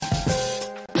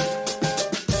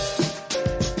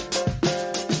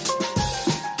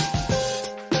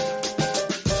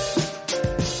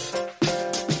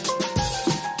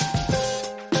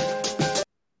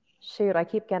shoot, I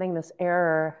keep getting this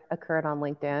error occurred on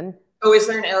LinkedIn. Oh, is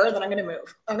there an error? Then I'm going to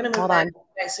move. I'm going to move Hold on.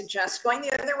 I suggest going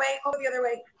the other way. Oh, the other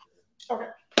way. Okay.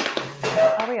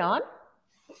 Are we on?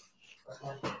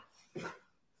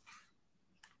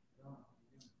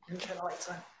 Turn the lights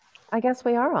on. I guess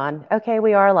we are on. Okay,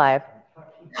 we are live.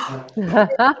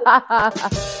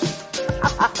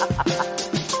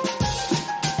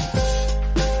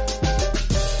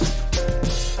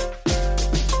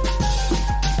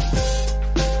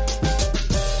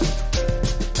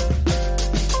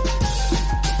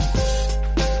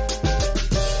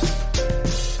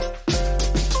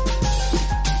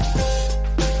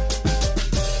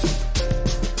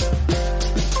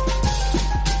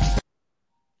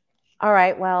 All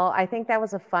right, well, I think that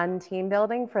was a fun team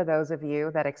building for those of you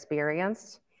that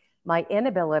experienced my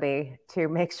inability to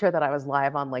make sure that I was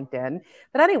live on LinkedIn.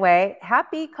 But anyway,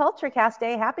 happy CultureCast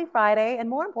Day, happy Friday, and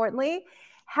more importantly,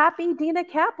 happy Dina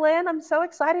Kaplan. I'm so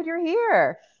excited you're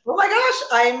here. Oh my gosh,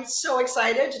 I'm so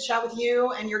excited to chat with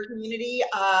you and your community.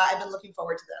 I've been looking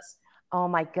forward to this. Oh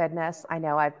my goodness, I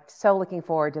know, I'm so looking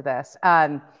forward to this.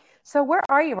 So where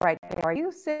are you right now? Are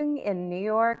you sitting in New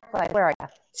York? Like, where are you?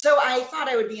 So I thought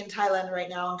I would be in Thailand right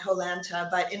now in Koh Lanta,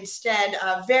 but instead,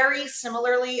 very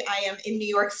similarly, I am in New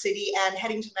York City and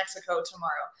heading to Mexico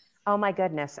tomorrow. Oh my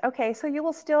goodness. Okay, so you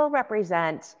will still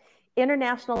represent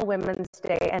International Women's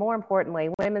Day and more importantly,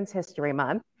 Women's History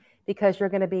Month because you're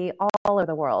going to be all over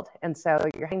the world. And so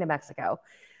you're heading to Mexico.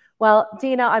 Well,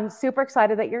 Dina, I'm super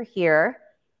excited that you're here.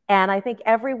 And I think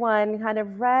everyone kind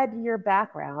of read your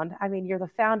background. I mean, you're the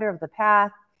founder of The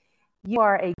Path. You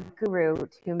are a guru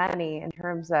to many in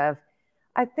terms of,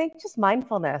 I think, just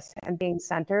mindfulness and being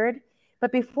centered.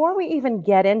 But before we even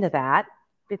get into that,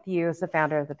 with you as the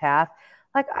founder of The Path,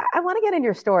 like I want to get in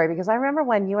your story because I remember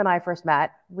when you and I first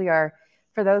met, for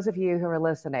those of you who are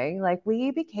listening, like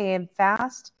we became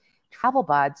fast travel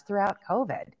buds throughout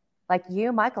COVID, like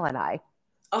you, Michael, and I.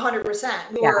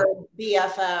 100%. We were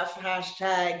BFF,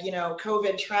 hashtag,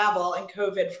 COVID travel and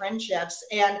COVID friendships.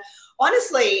 And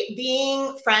honestly,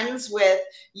 being friends with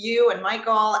you and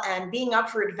Michael and being up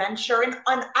for adventure and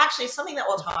actually something that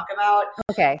we'll talk about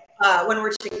when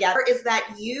we're together is that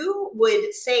you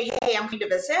would say, hey, I'm going to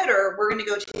visit or we're going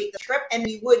to go take the trip. And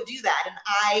you would do that. And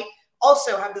I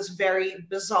also have this very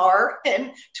bizarre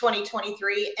in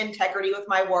 2023 integrity with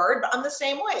my word, but I'm the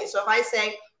same way. So if I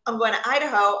say, I'm going to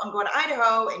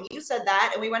Idaho, and you said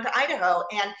that, and we went to Idaho.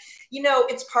 And,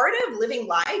 it's part of living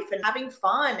life and having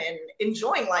fun and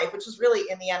enjoying life, which is really,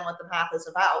 in the end, what The Path is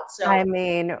about. So, I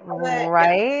mean,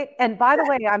 right? Yeah. And by the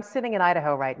way, I'm sitting in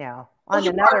Idaho right now on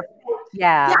another.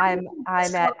 Yeah, I'm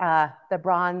at the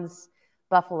Bronze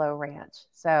Buffalo Ranch.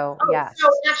 So, So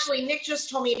actually, Nick just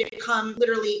told me to come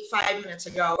literally 5 minutes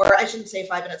ago, or I shouldn't say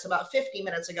 5 minutes, about 50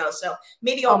 minutes ago. So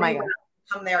maybe I'll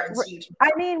come there and see you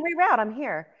tomorrow. I mean, reroute, I'm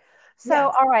here.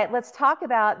 So, All right, let's talk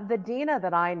about the Dina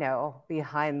that I know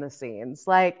behind the scenes.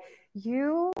 Like,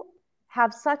 you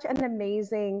have such an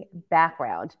amazing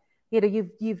background.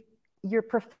 Your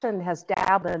profession has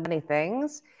dabbled in many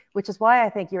things, which is why I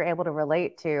think you're able to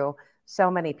relate to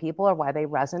so many people or why they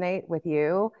resonate with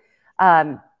you.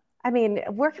 I mean,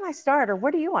 where can I start or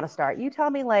where do you want to start? You tell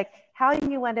me like how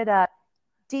you ended up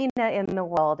Dina in the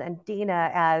world and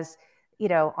Dina as,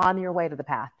 on your way to The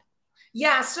Path.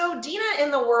 Yeah, so Dina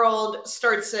in the world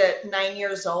starts at 9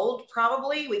 years old,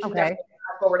 probably. We can definitely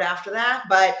go forward after that.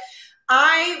 But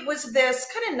I was this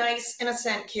kind of nice,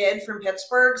 innocent kid from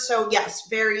Pittsburgh. So yes,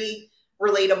 very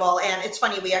relatable. And it's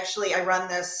funny, I run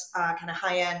this kind of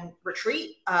high-end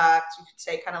retreat, so you could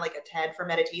say kind of like a TED for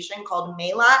meditation called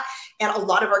Mela. And a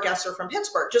lot of our guests are from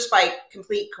Pittsburgh, just by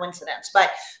complete coincidence.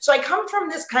 But so I come from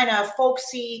this kind of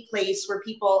folksy place where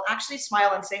people actually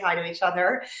smile and say hi to each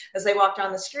other as they walk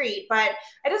down the street. But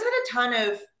I just had a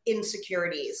ton of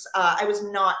insecurities. I was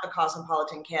not a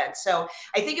cosmopolitan kid. So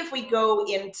I think if we go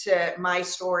into my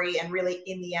story and really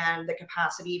in the end, the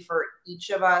capacity for each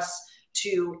of us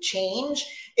to change,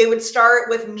 it would start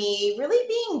with me really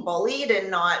being bullied and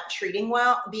not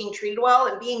being treated well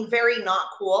and being very not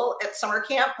cool at summer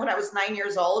camp when I was 9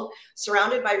 years old,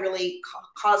 surrounded by really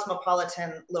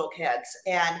cosmopolitan little kids.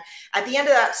 And at the end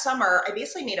of that summer, I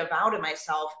basically made a vow to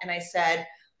myself and I said,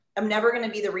 I'm never going to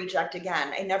be the reject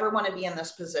again. I never want to be in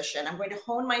this position. I'm going to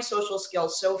hone my social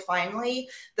skills so finely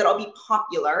that I'll be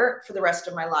popular for the rest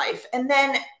of my life. And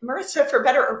then, Marissa, for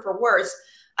better or for worse,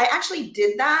 I actually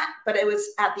did that, but it was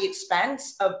at the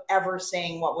expense of ever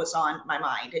saying what was on my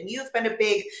mind. And you've been a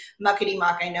big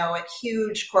muckety-muck, I know, at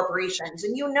huge corporations.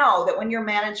 And you know that when you're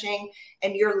managing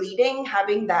and you're leading,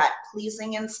 having that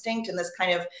pleasing instinct and this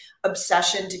kind of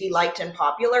obsession to be liked and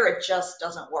popular, it just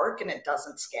doesn't work and it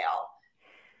doesn't scale.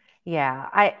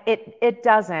 Yeah, it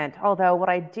doesn't. Although what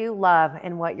I do love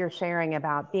and what you're sharing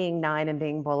about being 9 and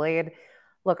being bullied,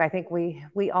 look, I think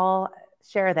we all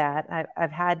share that.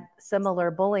 I've had similar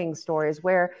bullying stories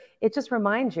where it just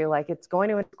reminds you, like it's going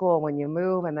to a school when you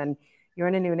move and then you're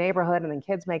in a new neighborhood and then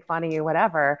kids make fun of you,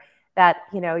 whatever, that,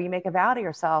 you make a vow to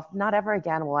yourself, not ever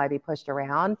again will I be pushed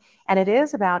around. And it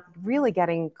is about really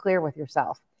getting clear with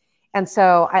yourself. And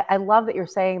so I love that you're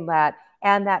saying that,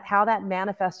 and that how that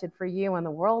manifested for you in the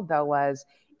world though was,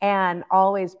 and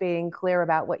always being clear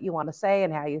about what you want to say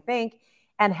and how you think,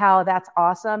 and how that's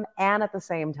awesome. And at the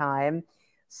same time,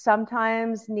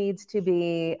 sometimes needs to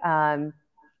be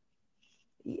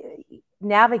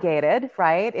navigated,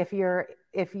 right? If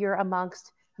you're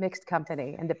amongst mixed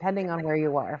company and depending on where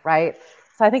you are, right?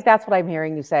 So I think that's what I'm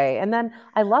hearing you say. And then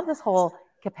I love this whole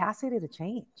capacity to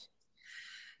change.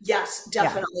 Yes, Yeah.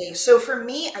 definitely. So for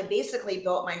me, I basically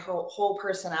built my whole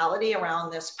personality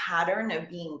around this pattern of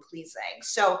being pleasing.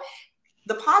 So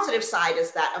the positive side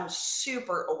is that I'm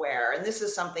super aware. And this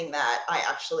is something that I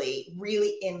actually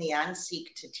really, in the end,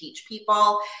 seek to teach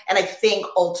people. And I think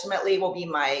ultimately will be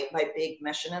my big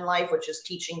mission in life, which is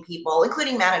teaching people,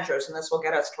 including managers, and this will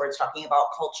get us towards talking about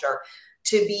culture,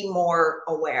 to be more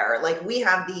aware. Like we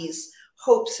have these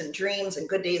hopes and dreams and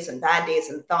good days and bad days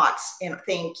and thoughts, and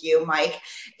thank you, Mike,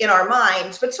 in our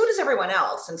minds, but so does everyone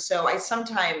else. And so I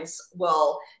sometimes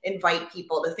will invite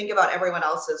people to think about everyone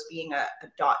else as being a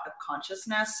dot of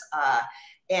consciousness.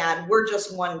 And we're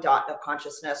just one dot of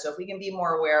consciousness. So if we can be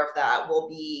more aware of that, we'll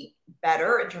be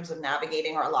better in terms of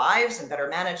navigating our lives and better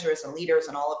managers and leaders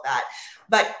and all of that.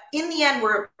 But in the end,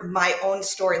 where my own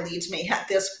story leads me at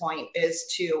this point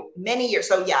is to many years.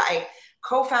 So yeah, I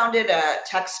co-founded a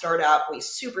tech startup. We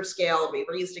super scaled. We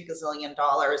raised $1 gazillion.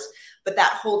 But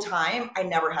that whole time, I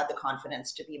never had the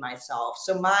confidence to be myself.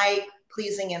 So my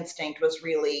pleasing instinct was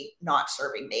really not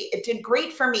serving me. It did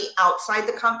great for me outside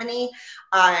the company.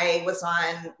 I was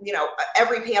on,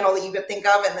 every panel that you could think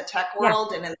of in the tech Yeah.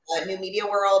 world and in the new media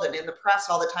world and in the press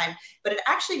all the time. But it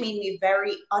actually made me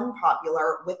very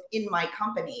unpopular within my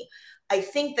company. I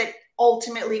think that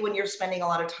ultimately when you're spending a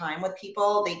lot of time with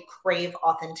people, they crave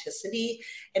authenticity.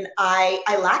 And I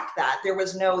lacked that. There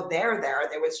was no there.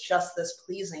 There was just this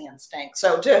pleasing instinct.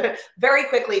 So to very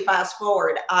quickly fast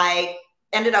forward, I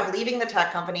ended up leaving the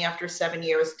tech company after 7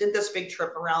 years, did this big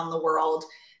trip around the world,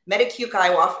 met a cute guy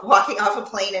walking off a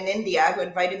plane in India who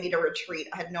invited me to retreat.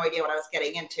 I had no idea what I was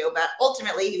getting into, but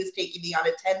ultimately he was taking me on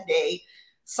a 10-day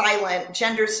silent,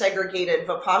 gender segregated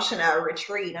Vipassana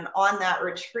retreat. And on that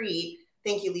retreat,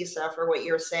 thank you, Lisa, for what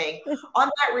you're saying. On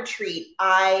that retreat,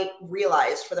 I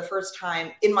realized for the first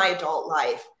time in my adult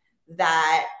life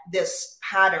that this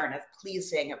pattern of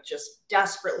pleasing, of just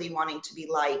desperately wanting to be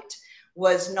liked,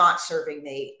 was not serving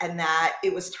me, and that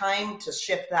it was time to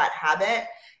shift that habit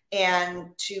and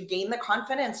to gain the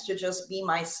confidence to just be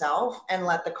myself and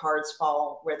let the cards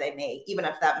fall where they may, even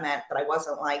if that meant that I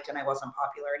wasn't liked and I wasn't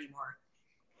popular anymore.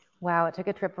 Wow, it took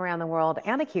a trip around the world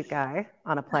and a cute guy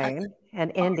on a plane in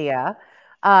India.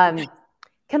 Can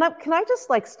I just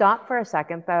like stop for a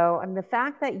second though? I mean, the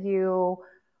fact that you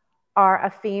are a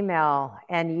female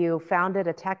and you founded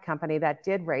a tech company that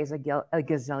did raise a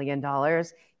gazillion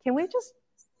dollars, can we just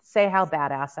say how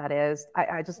badass that is?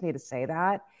 I just need to say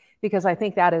that because I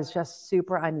think that is just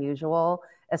super unusual,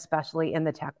 especially in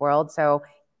the tech world. So,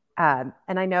 and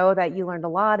I know that you learned a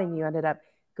lot and you ended up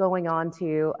going on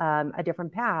to a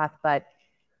different path, but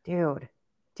dude,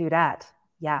 dudette,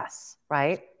 yes,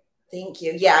 right? Thank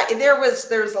you. Yeah,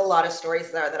 there's a lot of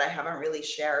stories there that I haven't really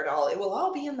shared all. It will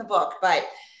all be in the book, but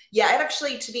yeah, it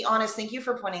actually, to be honest, thank you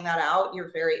for pointing that out.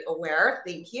 You're very aware.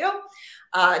 Thank you.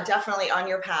 Definitely on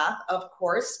your path, of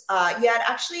course. Yeah, it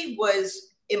actually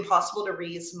was impossible to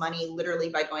raise money literally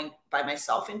by going by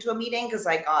myself into a meeting because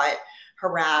I got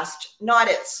harassed, not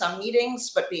at some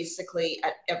meetings, but basically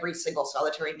at every single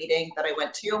solitary meeting that I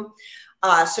went to.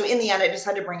 So in the end, I just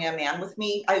had to bring a man with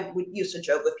me. I used to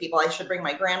joke with people, I should bring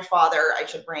my grandfather. I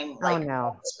should bring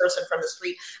this person from the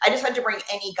street. I just had to bring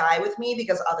any guy with me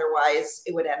because otherwise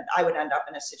I would end up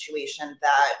in a situation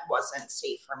that wasn't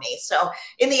safe for me. So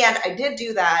in the end, I did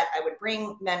do that. I would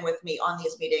bring men with me on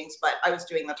these meetings, but I was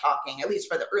doing the talking, at least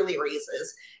for the early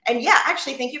raises. And yeah,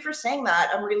 actually, thank you for saying that.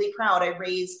 I'm really proud. I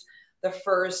raised the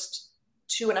first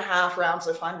 2.5 rounds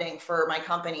of funding for my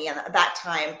company. And at that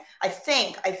time, I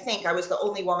think I was the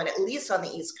only woman, at least on the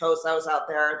East Coast, that was out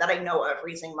there that I know of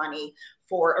raising money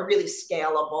for a really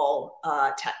scalable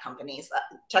tech company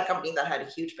that had a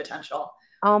huge potential.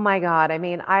 Oh my God. I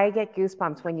mean, I get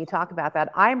goosebumps when you talk about that.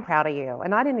 I'm proud of you.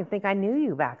 And I didn't even think I knew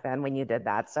you back then when you did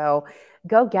that. So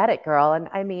go get it, girl. And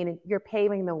I mean, you're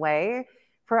paving the way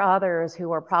for others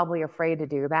who are probably afraid to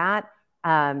do that.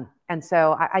 And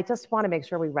so I just want to make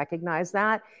sure we recognize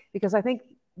that, because I think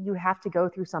you have to go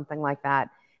through something like that,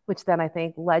 which then I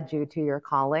think led you to your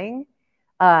calling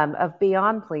of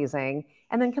beyond pleasing.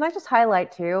 And then can I just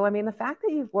highlight too, I mean, the fact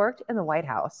that you've worked in the White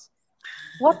House,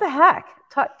 what the heck?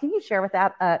 Can you share with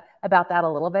that about that a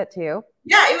little bit too?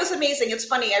 Yeah, it was amazing. It's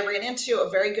funny. I ran into a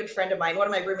very good friend of mine, one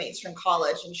of my roommates from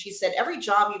college, and she said, every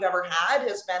job you've ever had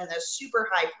has been this super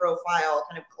high profile,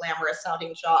 kind of glamorous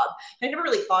sounding job. And I never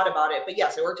really thought about it. But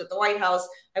yes, I worked at the White House.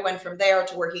 I went from there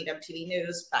to working at MTV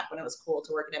News, back when it was cool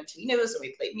to work at MTV News, and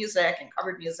we played music and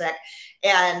covered music.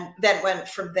 And then went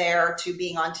from there to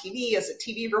being on TV as a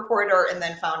TV reporter, and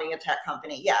then founding a tech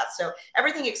company. Yeah, so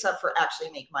everything except for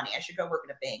actually make money. I should go work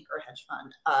at a bank or a hedge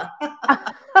fund.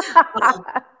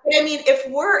 I mean, if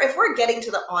we're getting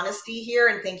to the honesty here,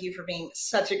 and thank you for being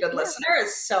such a good listener,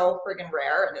 it's so friggin'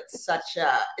 rare, and it's such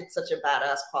a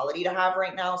badass quality to have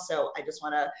right now. So I just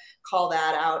want to call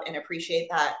that out and appreciate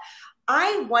that.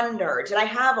 I wonder, did I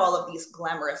have all of these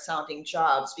glamorous sounding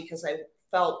jobs because I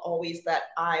felt always that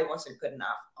I wasn't good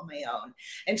enough on my own?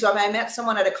 And so if I met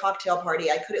someone at a cocktail party,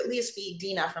 I could at least be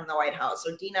Dina from the White House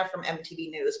or Dina from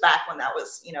MTV News, back when that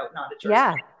was, not a jersey.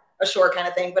 Yeah. A short kind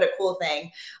of thing, but a cool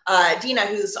thing. Dina,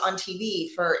 who's on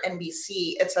TV for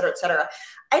NBC, et cetera, et cetera.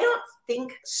 I don't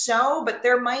think so, but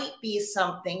there might be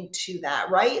something to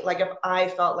that, right? Like if I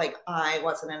felt like I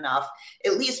wasn't enough,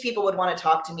 at least people would want to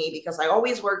talk to me because I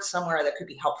always worked somewhere that could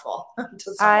be helpful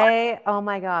to someone. Oh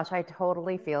my gosh, I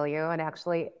totally feel you. And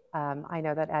actually, I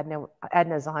know that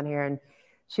Edna's on here, and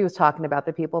she was talking about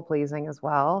the people pleasing as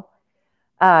well.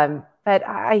 But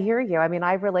I hear you. I mean,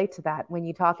 I relate to that when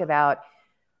you talk about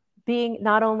being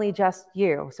not only just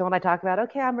you. So when I talk about,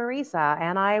 okay, I'm Marisa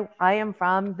and I am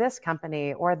from this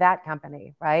company or that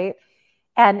company, right?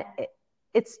 And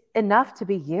it's enough to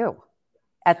be you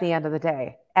at the end of the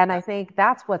day. And I think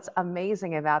that's what's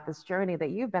amazing about this journey that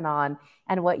you've been on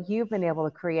and what you've been able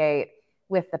to create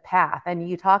with the path. And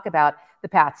you talk about the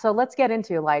path. So let's get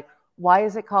into like, why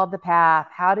is it called the path?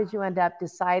 How did you end up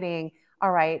deciding,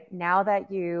 all right, now that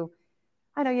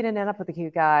I know you didn't end up with a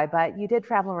cute guy, but you did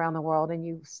travel around the world and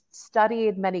you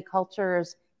studied many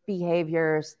cultures,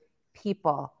 behaviors,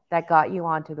 people that got you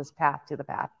onto this path to the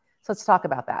path. So let's talk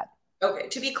about that. Okay.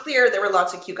 To be clear, there were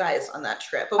lots of cute guys on that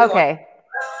trip. But okay.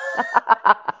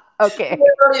 Okay.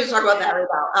 We don't need to talk about that right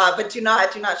now. But do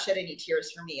not shed any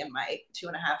tears for me in my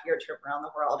 2.5-year trip around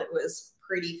the world. It was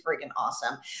pretty friggin'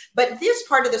 awesome. But this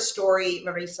part of the story,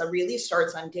 Marisa, really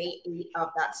starts on day 8 of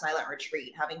that silent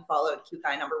retreat, having followed cute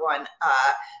guy number 1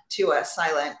 to a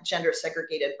silent,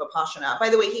 gender-segregated Vipassana. By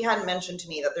the way, he hadn't mentioned to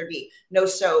me that there'd be no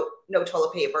soap, no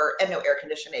toilet paper, and no air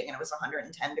conditioning, and it was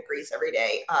 110 degrees every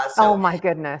day. Oh my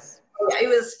goodness. Yeah, it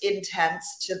was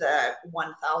intense to the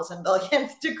 1,000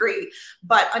 millionth degree.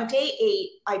 But on day 8,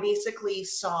 I basically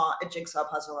saw a jigsaw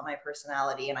puzzle of my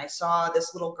personality. And I saw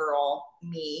this little girl,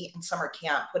 me, in summer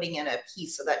camp, putting in a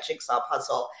piece of that jigsaw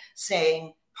puzzle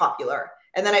saying popular.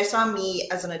 And then I saw me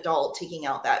as an adult taking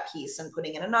out that piece and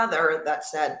putting in another that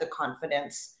said the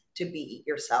confidence to be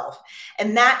yourself.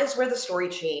 And that is where the story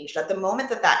changed. At the moment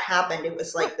that happened, it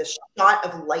was like this shot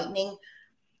of lightning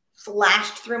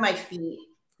flashed through my feet,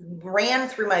 ran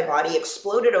through my body,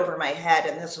 exploded over my head,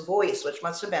 and this voice, which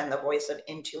must have been the voice of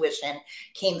intuition,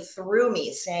 came through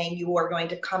me saying, you are going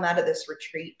to come out of this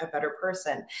retreat a better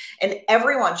person. And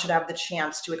everyone should have the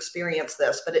chance to experience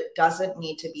this, but it doesn't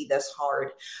need to be this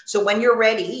hard. So when you're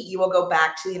ready, you will go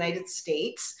back to the United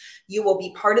States. You will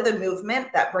be part of the movement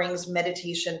that brings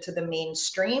meditation to the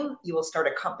mainstream. You will start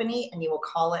a company and you will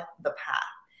call it The Path.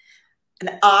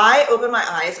 And I opened my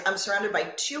eyes. I'm surrounded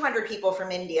by 200 people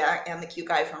from India and the cute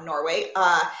guy from Norway.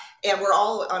 And we're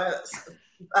all on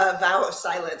a vow of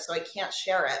silence, so I can't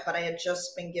share it. But I had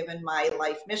just been given my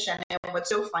life mission. And what's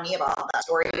so funny about that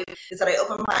story is that I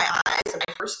opened my eyes and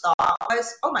my first thought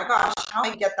was, oh my gosh, how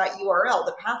do I get that URL,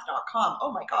 thepath.com?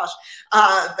 Oh my gosh.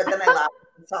 But then I laughed.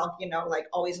 Myself, like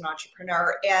always an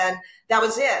entrepreneur. And that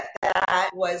was it.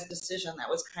 That was the decision that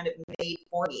was kind of made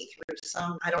for me through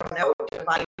some, I don't know,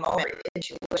 divine moment,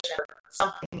 intuition, or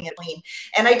something in between.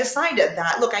 And I decided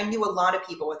that, look, I knew a lot of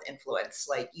people with influence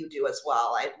like you do as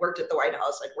well. I'd worked at the White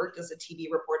House. I'd worked as a TV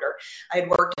reporter. I'd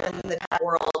worked in the tech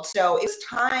world. So it's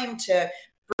time to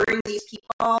bring these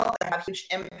people that have huge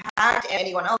impact and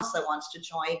anyone else that wants to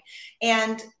join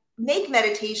and make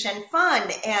meditation fun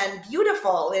and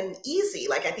beautiful and easy.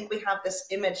 Like I think we have this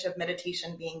image of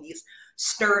meditation being these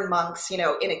stern monks, in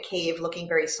a cave looking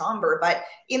very somber. But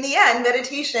in the end,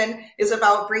 meditation is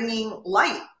about bringing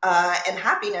light and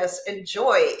happiness and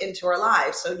joy into our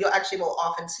lives. So you actually will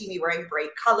often see me wearing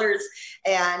bright colors.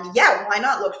 And yeah, why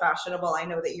not look fashionable? I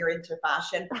know that you're into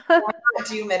fashion. Why not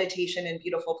do meditation in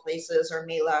beautiful places, or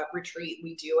Mela retreat?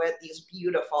 We do it, these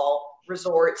beautiful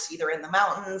resorts, either in the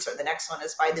mountains or the next one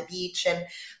is by the beach. And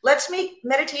let's make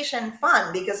meditation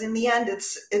fun, because in the end,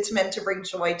 it's meant to bring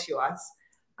joy to us.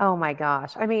 Oh my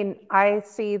gosh. I mean, I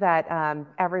see that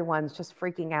everyone's just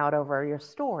freaking out over your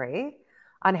story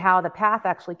on how the path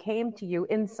actually came to you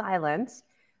in silence.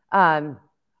 Um,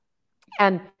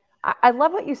 and I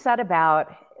love what you said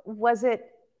about, was it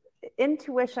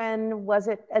intuition? Was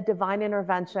it a divine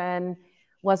intervention?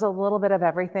 Was a little bit of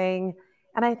everything?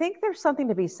 And I think there's something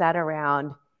to be said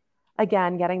around,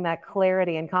 again, getting that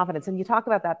clarity and confidence. And you talk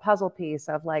about that puzzle piece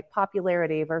of like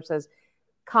popularity versus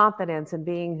confidence and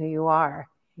being who you are.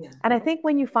 Yeah. And I think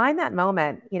when you find that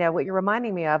moment, what you're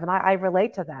reminding me of, and I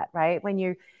relate to that, right? When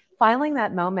you're finding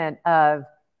that moment of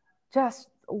just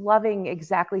loving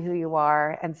exactly who you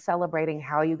are and celebrating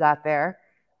how you got there,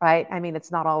 right? I mean,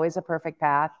 it's not always a perfect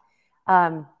path.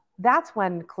 That's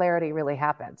when clarity really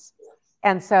happens.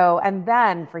 And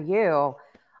then for you,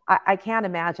 I can't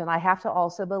imagine. I have to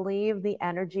also believe the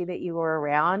energy that you were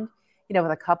around,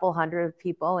 with a couple hundred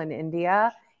people in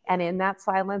India. And in that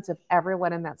silence, of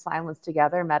everyone in that silence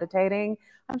together meditating,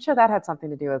 I'm sure that had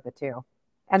something to do with it too.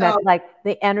 And that like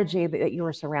the energy that you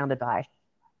were surrounded by.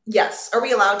 Yes. Are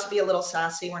we allowed to be a little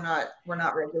sassy? We're not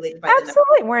regulated by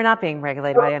Absolutely. We're not being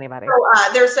regulated by anybody.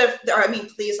 So,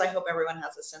 please, I hope everyone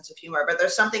has a sense of humor, but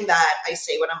there's something that I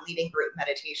say when I'm leading group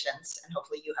meditations, and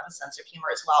hopefully you have a sense of humor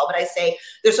as well. But I say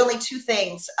there's only two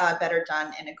things better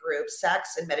done in a group: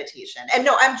 sex and meditation. And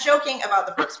no, I'm joking about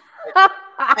the first one.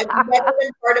 I've never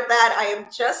been part of that. I am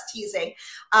just teasing.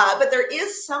 But there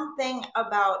is something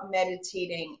about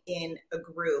meditating in a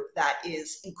group that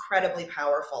is incredibly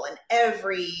powerful. And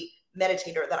every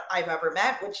meditator that I've ever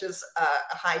met, which is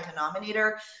a high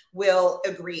denominator, will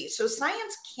agree. So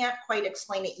science can't quite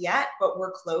explain it yet, but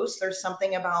we're close. There's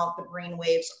something about the brain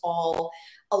waves all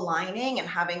aligning and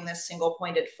having this single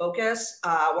pointed focus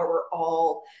where we're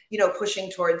all, pushing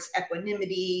towards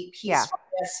equanimity,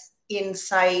 peacefulness,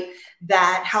 insight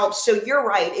that helps. So you're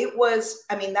right.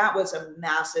 That was a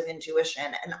massive intuition.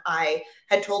 And I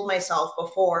had told myself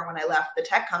before, when I left the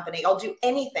tech company, I'll do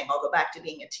anything. I'll go back to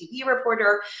being a TV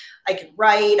reporter. I can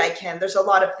write. There's a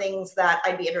lot of things that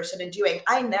I'd be interested in doing.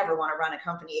 I never want to run a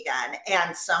company again.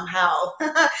 And somehow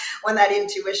when that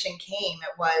intuition came,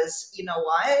 it was, you know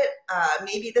what,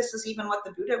 maybe this is even what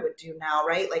the Buddha would do now,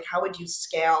 right? Like, how would you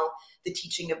scale the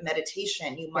teaching of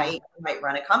meditation? You might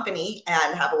run a company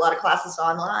and have a lot of classes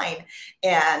online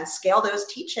and scale those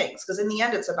teachings, because in the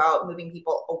end, it's about moving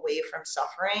people away from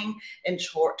suffering and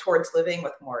towards living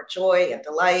with more joy and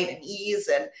delight and ease.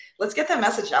 And let's get that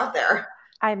message out there.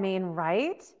 I mean,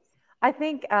 right? I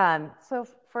think, so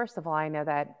first of all, I know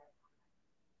that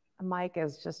Mike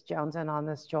is just jonesing on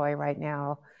this joy right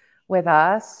now with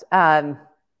us. But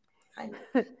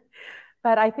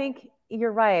I think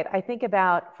you're right. I think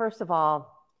about, first of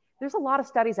all, there's a lot of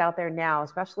studies out there now,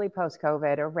 especially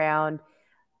post-COVID, around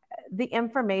the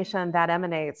information that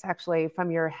emanates actually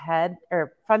from your head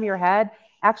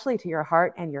actually to your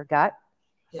heart and your gut.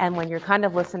 Yeah. And when you're kind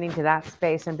of listening to that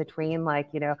space in between, like,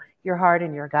 your heart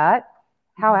and your gut,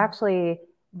 how actually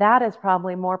that is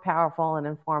probably more powerful and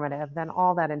informative than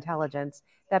all that intelligence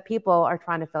that people are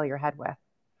trying to fill your head with.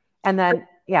 And then,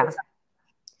 yeah.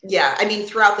 Yeah.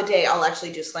 Throughout the day, I'll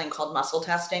actually do something called muscle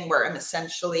testing, where I'm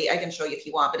essentially, I can show you if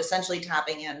you want, but essentially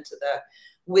tapping into the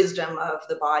wisdom of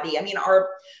the body.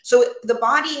 So the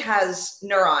body has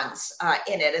neurons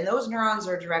in it, and those neurons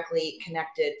are directly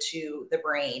connected to the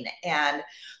brain. And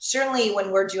certainly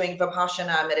when we're doing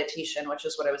Vipassana meditation, which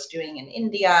is what I was doing in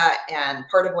India, and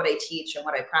part of what I teach and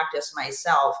what I practice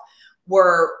myself,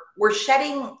 we're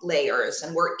shedding layers,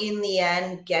 and we're in the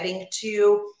end getting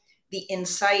to the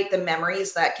insight, the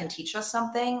memories that can teach us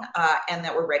something and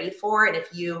that we're ready for. And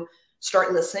if you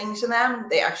start listening to them,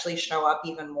 they actually show up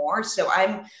even more. So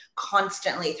I'm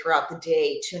constantly throughout the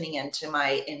day tuning into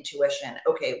my intuition.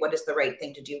 Okay, what is the right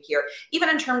thing to do here? Even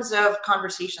in terms of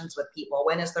conversations with people,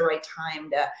 when is the right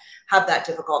time to have that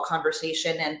difficult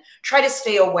conversation, and try to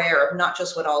stay aware of not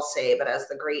just what I'll say, but as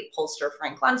the great pollster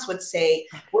Frank Luntz would say,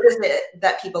 what is it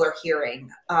that people are hearing?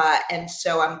 And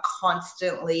so I'm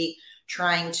constantly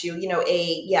trying to,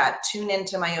 tune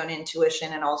into my own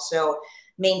intuition, and also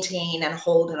maintain and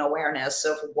hold an awareness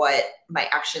of what my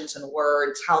actions and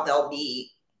words, how they'll be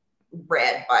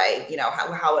read by,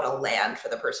 how it'll land for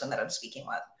the person that I'm speaking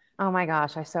with. Oh my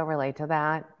gosh, I so relate to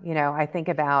that. I think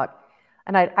about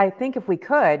And I think if we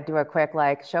could do a quick,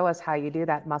 like, show us how you do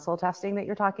that muscle testing that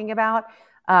you're talking about,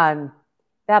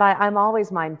 that I'm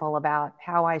always mindful about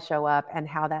how I show up and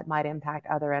how that might impact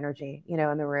other energy, in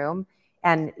the room.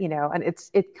 And, and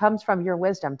it comes from your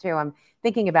wisdom too. I'm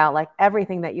thinking about like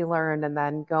everything that you learned and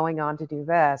then going on to do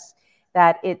this,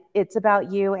 that it's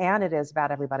about you and it is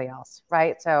about everybody else.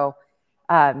 Right. So,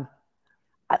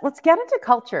 let's get into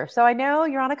culture. So I know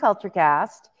you're on a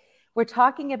CultureCast. We're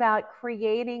talking about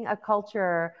creating a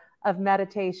culture of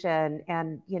meditation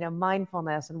and,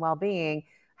 mindfulness and well-being.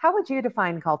 How would you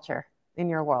define culture in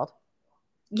your world?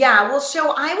 Yeah, well,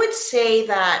 so I would say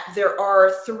that there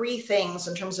are three things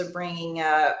in terms of bringing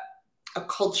a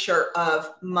culture of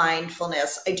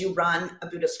mindfulness. I do run a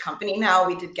Buddhist company now.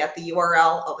 We did get the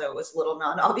URL, although it was a little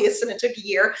non-obvious and it took a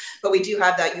year, but we do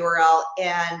have that URL.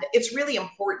 And it's really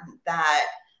important that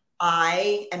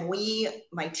I and we,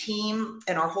 my team,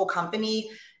 and our whole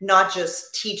company, not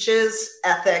just teaches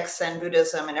ethics and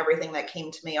Buddhism and everything that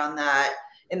came to me on that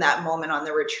in that moment on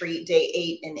the retreat, day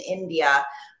 8 in India,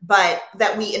 but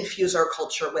that we infuse our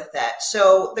culture with it.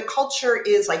 So the culture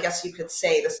is, I guess you could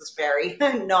say, this is very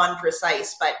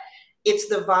non-precise, but it's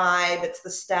the vibe, it's the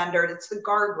standard, it's the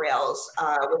guardrails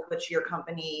with which your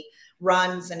company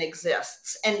runs and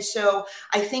exists. And so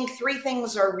I think three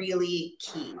things are really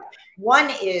key.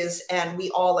 One is, and we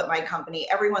all at my company,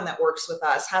 everyone that works with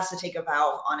us has to take a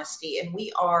vow of honesty, and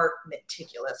we are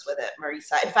meticulous with it,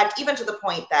 Marisa. In fact, even to the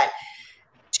point that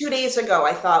 2 days ago,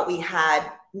 I thought we had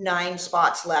 9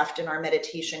 spots left in our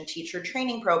meditation teacher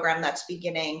training program that's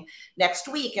beginning next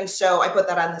week. And so I put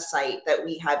that on the site that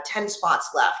we have 10 spots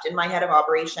left. And my head of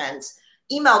operations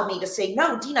emailed me to say,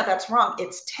 no, Dina, that's wrong.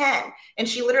 It's 10. And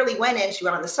she literally went in, she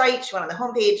went on the site, she went on the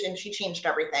homepage, and she changed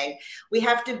everything. We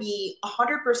have to be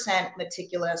 100%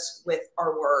 meticulous with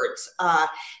our words.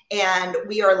 And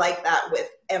we are like that with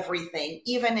everything,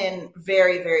 even in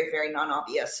very, very, very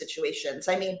non-obvious situations.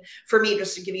 I mean, for me,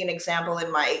 just to give you an example, in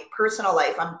my personal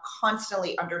life, I'm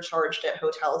constantly undercharged at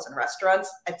hotels and restaurants.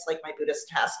 It's like my Buddhist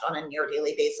test on a near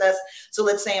daily basis. So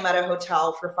let's say I'm at a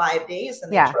hotel for 5 days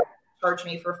and they charge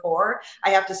me for 4. I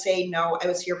have to say, no, I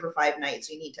was here for 5 nights.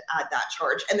 You need to add that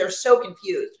charge. And they're so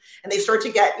confused. And they start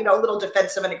to get, a little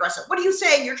defensive and aggressive. What are you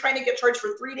saying? You're trying to get charged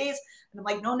for 3 days? And I'm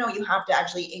like, no, you have to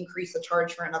actually increase the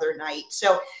charge for another night.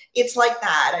 So it's like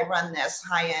that. I run this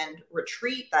high-end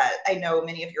retreat that I know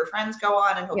many of your friends go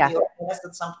on and hope you'll join us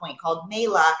at some point, called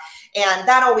Mela. And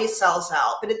that always sells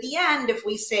out. But at the end, if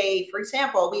we say, for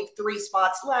example, we have 3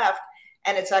 spots left,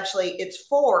 and it's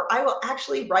 4, I will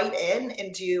actually write in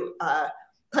and do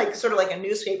sort of like a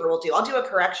newspaper will do. I'll do a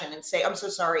correction and say, I'm so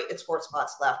sorry, it's 4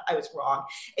 spots left. I was wrong.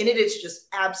 And it is just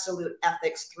absolute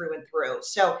ethics through and through.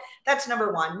 So that's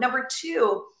number 1. Number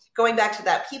 2, going back to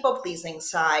that people-pleasing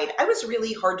side, I was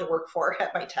really hard to work for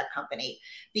at my tech company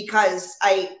because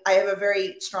I have a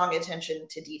very strong attention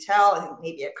to detail. I think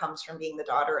maybe it comes from being the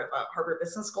daughter of a Harvard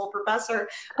Business School professor.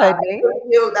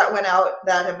 That went out,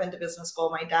 that have been to business school.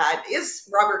 My dad is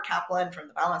Robert Kaplan from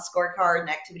the Balanced Scorecard and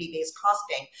activity-based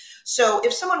costing. So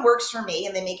if someone works for me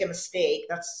and they make a mistake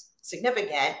that's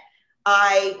significant,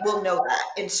 I will know that.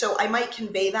 And so I might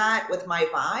convey that with my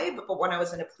vibe, but when I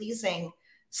was in a pleasing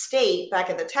state back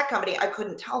at the tech company, I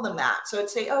couldn't tell them that. So I'd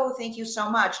say, oh, thank you so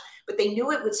much. But they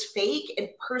knew it was fake, and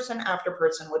person after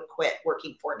person would quit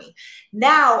working for me.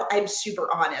 Now I'm super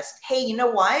honest. Hey, you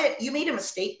know what? You made a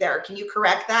mistake there. Can you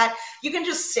correct that? You can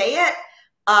just say it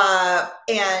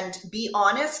and be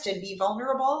honest and be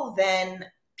vulnerable. Then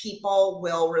people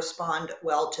will respond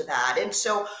well to that. And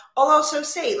so I'll also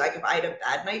say, like, if I had a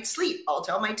bad night's sleep, I'll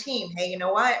tell my team, hey, you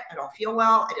know what? I don't feel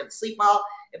well. I didn't sleep well.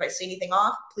 If I say anything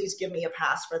off, please give me a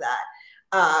pass for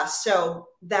that. So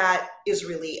that is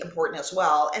really important as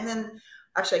well. And then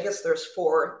actually, I guess there's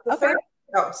 4. The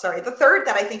third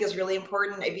that I think is really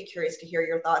important, I'd be curious to hear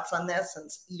your thoughts on this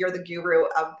since you're the guru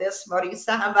of this,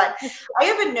 Marisa, but I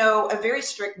have a very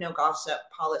strict no gossip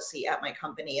policy at my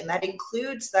company. And that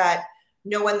includes that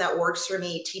no one that works for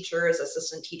me, teachers,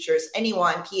 assistant teachers,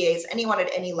 anyone, PAs, anyone at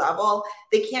any level,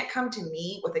 they can't come to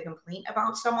me with a complaint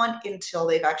about someone until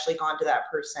they've actually gone to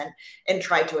that person and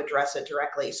tried to address it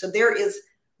directly. So there is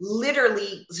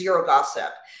literally zero gossip.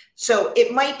 So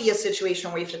it might be a situation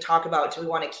where you have to talk about, do we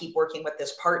want to keep working with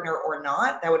this partner or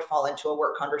not? That would fall into a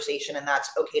work conversation, and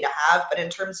that's okay to have. But in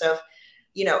terms of,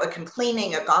 a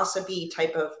complaining, a gossipy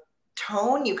type of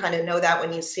tone, you kind of know that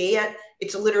when you see it.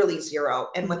 It's literally zero.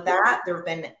 And with that, there have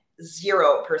been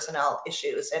 0 personnel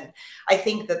issues. And I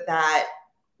think I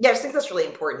just think that's really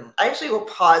important. I actually will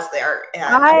pause there.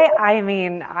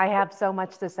 I have so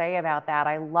much to say about that.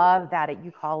 I love that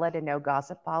you call it a no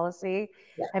gossip policy.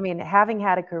 Yeah. I mean, having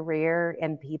had a career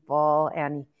in people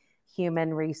and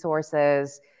human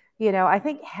resources. I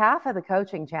think half of the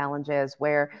coaching challenges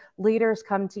where leaders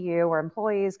come to you or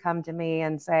employees come to me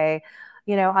and say,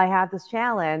 I have this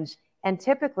challenge. And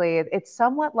typically it's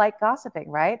somewhat like gossiping,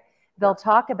 right? They'll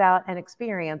talk about an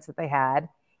experience that they had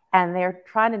and they're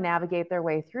trying to navigate their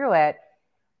way through it.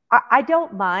 I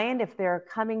don't mind if they're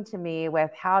coming to me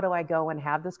with, how do I go and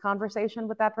have this conversation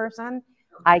with that person?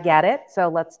 I get it. So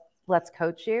let's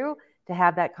coach you to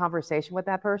have that conversation with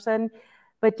that person,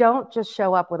 but don't just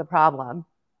show up with a problem.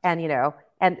 And,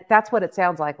 and that's what it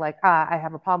sounds like, I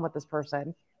have a problem with this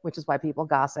person, which is why people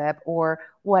gossip or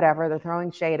whatever. They're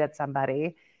throwing shade at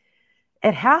somebody.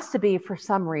 It has to be for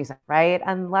some reason, right?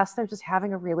 Unless they're just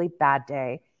having a really bad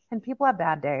day. And people have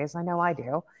bad days. I know I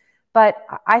do. But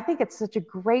I think it's such a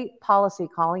great policy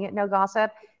calling it no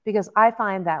gossip, because I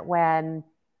find that when,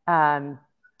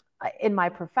 in my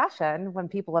profession, when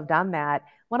people have done that,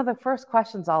 one of the first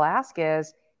questions I'll ask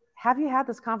is, have you had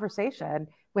this conversation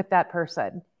with that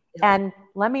person? Yeah. And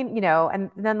let me,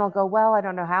 and then they'll go, well, I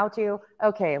don't know how to.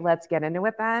 Okay, let's get into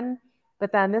it then.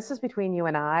 But then this is between you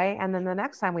and I. And then the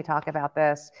next time we talk about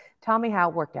this, tell me how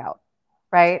it worked out,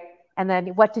 right? And then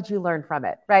what did you learn from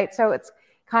it, right? So it's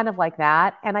kind of like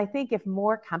that. And I think if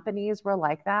more companies were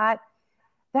like that,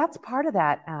 that's part of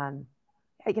that.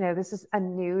 This is a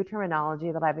new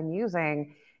terminology that I've been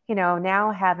using,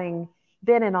 now having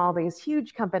been in all these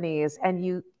huge companies, and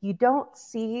you don't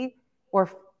see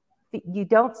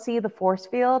the force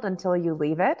field until you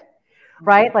leave it,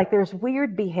 right? Like there's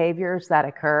weird behaviors that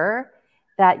occur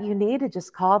that you need to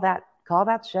just call that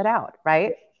shit out,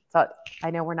 right? So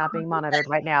I know we're not being monitored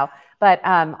right now, but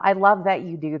I love that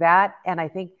you do that. And I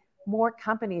think more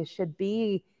companies should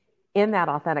be in that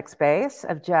authentic space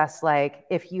of just like,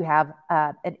 if you have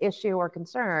an issue or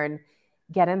concern,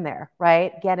 get in there,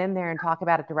 right? Get in there and talk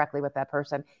about it directly with that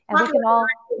person. And we can all,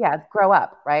 grow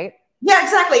up, right? Yeah,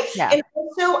 exactly. Yeah. And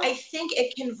also I think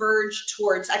it converged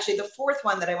towards actually the fourth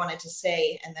one that I wanted to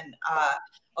say, and then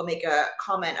I'll make a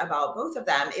comment about both of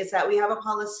them, is that we have a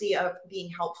policy of being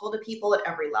helpful to people at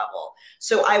every level.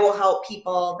 So I will help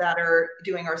people that are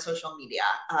doing our social media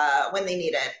when they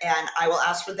need it. And I will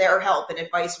ask for their help and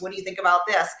advice. What do you think about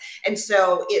this? And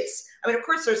so of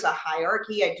course there's a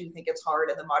hierarchy. I do think it's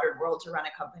hard in the modern world to run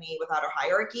a company without a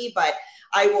hierarchy, but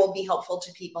I will be helpful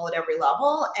to people at every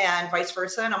level and vice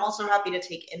versa. And I'm also happy to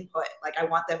take input. Like I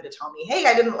want them to tell me, hey,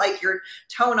 I didn't like your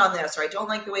tone on this, or I don't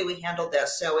like the way we handled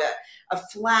this. So a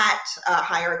flat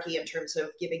hierarchy in terms of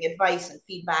giving advice and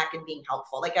feedback and being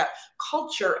helpful, like a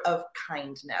culture of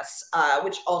kindness,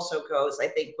 which also goes, I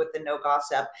think, with the no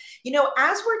gossip.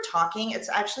 As we're talking, it's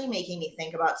actually making me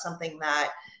think about something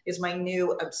that is my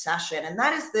new obsession. And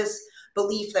that is this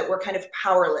belief that we're kind of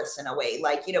powerless in a way,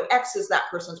 like, X is that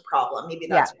person's problem. Maybe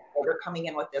that's why they're coming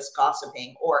in with this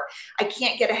gossiping, or I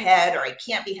can't get ahead, or I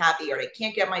can't be happy, or I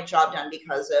can't get my job done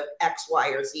because of X, Y,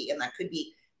 or Z. And that could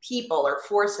be people or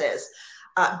forces.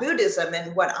 Buddhism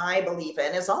and what I believe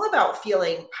in is all about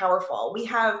feeling powerful. We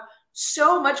have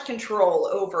so much control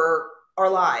over our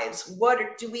lives.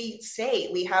 What do we say?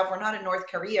 We're not in North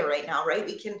Korea right now, right?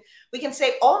 We can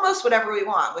say almost whatever we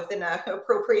want within an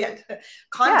appropriate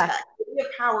context. Yeah. We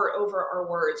have power over our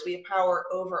words. We have power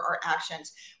over our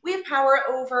actions. We have power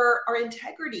over our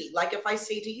integrity. Like if I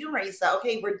say to you, Marisa,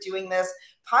 okay, we're doing this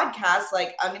podcast,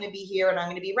 like I'm going to be here and I'm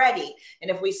going to be ready.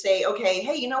 And if we say, okay,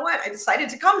 hey, you know what? I decided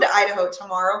to come to Idaho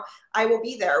tomorrow. I will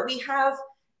be there. We have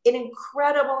an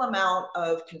incredible amount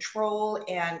of control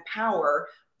and power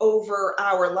over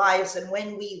our lives. And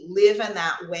when we live in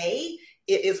that way,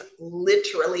 it is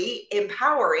literally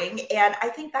empowering. And I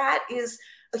think that is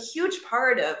a huge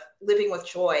part of living with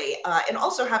joy, and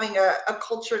also having a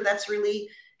culture that's really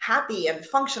happy and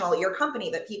functional at your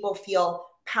company, that people feel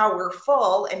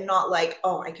powerful and not like,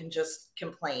 oh, I can just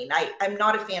complain. I'm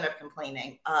not a fan of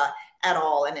complaining at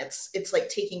all. And it's like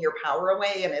taking your power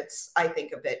away, and it's, I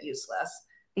think, a bit useless.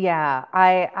 Yeah,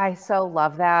 I so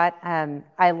love that.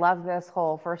 I love this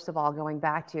whole, first of all, going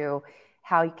back to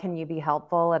how can you be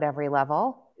helpful at every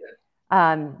level?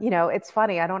 Yeah. It's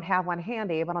funny, I don't have one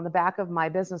handy, but on the back of my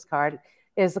business card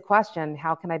is the question,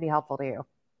 how can I be helpful to you?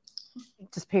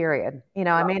 Just period.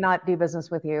 I may not do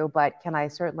business with you, but can I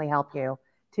certainly help you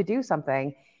to do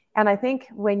something? And I think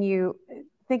when you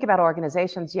think about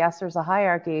organizations, yes, there's a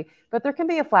hierarchy, but there can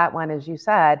be a flat one, as you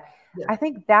said. Yeah. I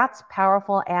think that's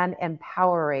powerful and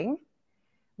empowering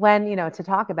when, to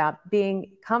talk about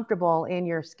being comfortable in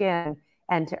your skin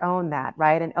and to own that,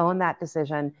 right? And own that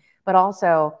decision, but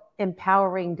also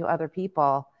empowering to other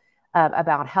people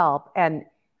about help. And,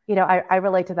 I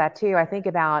relate to that too. I think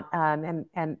about,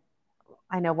 and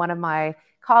I know one of my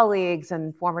colleagues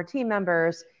and former team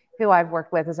members who I've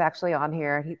worked with, is actually on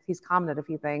here. He's commented a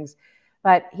few things,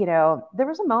 but there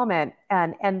was a moment,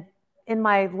 and in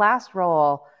my last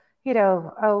role,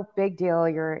 oh, big deal,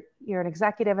 you're an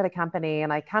executive at a company,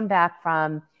 and I come back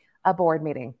from a board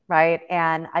meeting, right,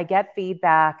 and I get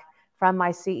feedback from my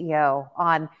CEO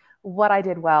on what I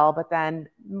did well, but then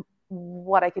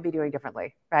what I could be doing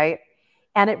differently, right?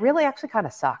 And it really actually kind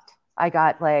of sucked. I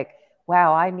got like,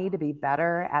 wow, I need to be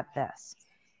better at this.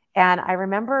 And I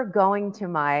remember going to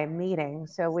my meeting.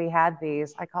 So we had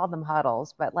these, I called them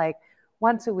huddles, but like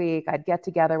once a week, I'd get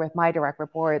together with my direct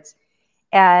reports.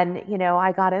 And,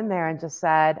 I got in there and just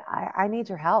said, I need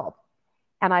your help.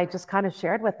 And I just kind of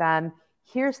shared with them,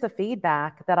 here's the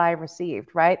feedback that I received,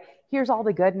 right? Here's all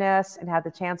the goodness, and had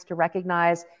the chance to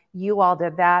recognize you all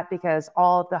did that because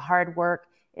all the hard work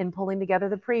in pulling together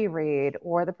the pre-read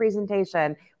or the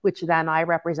presentation, which then I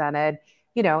represented,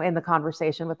 in the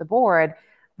conversation with the board,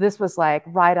 this was like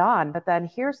right on. But then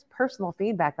here's personal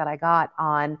feedback that I got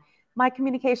on my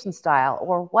communication style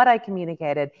or what I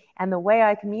communicated and the way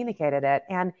I communicated it.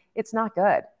 And it's not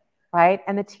good, right?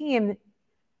 And the team,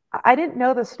 I didn't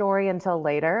know the story until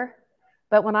later,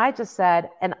 but when I just said,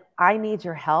 and I need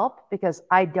your help because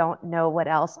I don't know what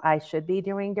else I should be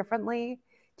doing differently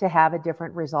to have a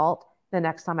different result the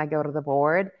next time I go to the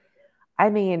board, I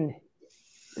mean,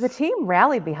 the team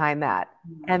rallied behind that.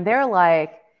 And they're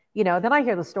like, then I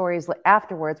hear the stories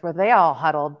afterwards where they all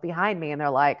huddled behind me and they're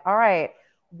like, all right,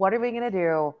 what are we going to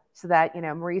do so that,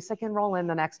 Marisa can roll in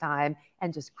the next time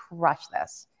and just crush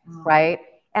this, right?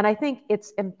 And I think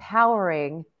it's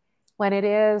empowering when it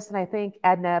is, and I think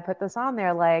Edna put this on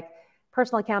there, like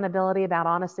personal accountability about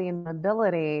honesty and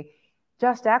ability,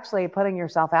 just actually putting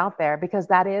yourself out there, because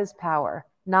that is power.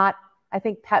 Not, I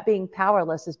think being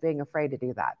powerless is being afraid to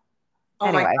do that. Oh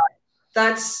anyway. My God.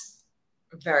 That's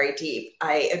very deep.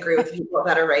 I agree with people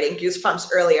that are writing goosebumps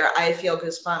earlier. I feel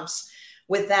goosebumps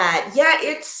with that.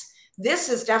 Yeah, this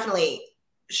has definitely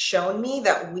shown me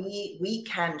that we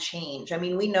can change. I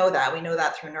mean, we know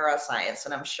that through neuroscience,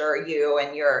 and I'm sure you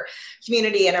and your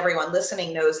community and everyone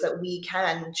listening knows that we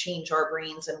can change our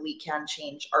brains and we can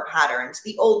change our patterns.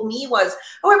 The old me was,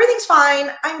 oh, everything's fine,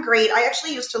 I'm great. I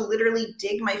actually used to literally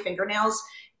dig my fingernails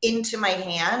into my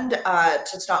hand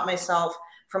to stop myself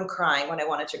from crying when I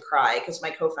wanted to cry, because my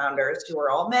co-founders, who are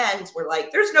all men, were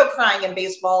like, there's no crying in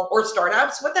baseball or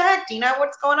startups. What the heck, Dina?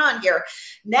 What's going on here?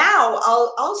 Now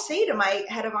I'll say to my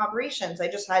head of operations, I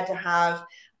just had to have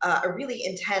a really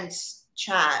intense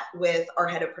chat with our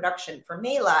head of production for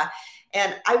Mela.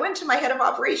 And I went to my head of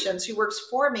operations who works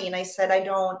for me, and I said, I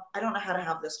don't know how to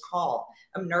have this call.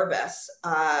 I'm nervous.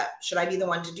 Should I be the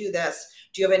one to do this?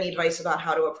 Do you have any advice about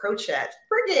how to approach it?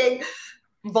 Frigging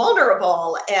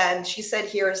vulnerable. And she said,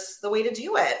 here's the way to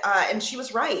do it. And she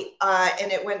was right.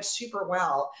 And it went super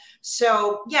well.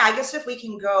 So yeah, I guess if we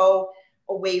can go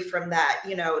away from that,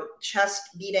 chest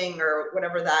beating or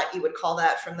whatever that you would call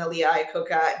that from the Lee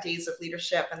Iacocca days of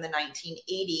leadership in the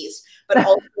 1980s, but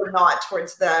also not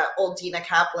towards the old Dina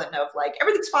Kaplan of like,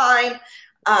 everything's fine,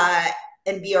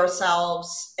 and be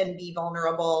ourselves and be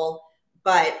vulnerable,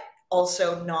 but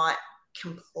also not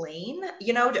complain,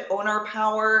 to own our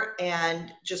power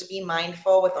and just be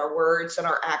mindful with our words and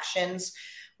our actions.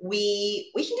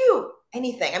 We can do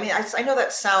anything. I mean, I know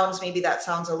that sounds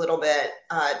a little bit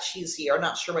cheesy, or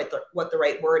not sure what the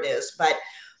right word is, but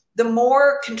the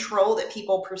more control that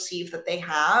people perceive that they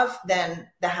have, then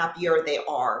the happier they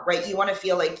are, right? You want to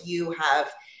feel like you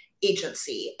have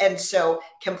agency. And so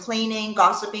complaining,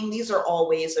 gossiping, these are all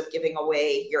ways of giving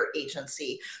away your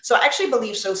agency. So I actually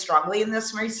believe so strongly in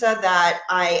this, Marisa, that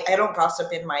I don't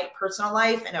gossip in my personal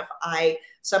life. And if I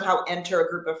somehow enter a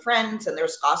group of friends and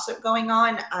there's gossip going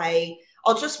on,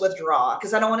 I'll just withdraw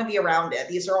because I don't want to be around it.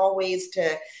 These are all ways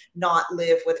to not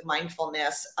live with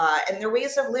mindfulness. And they're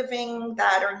ways of living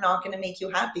that are not going to make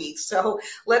you happy. So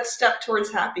let's step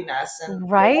towards happiness. And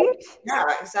right? Yeah,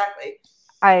 exactly.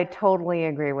 I totally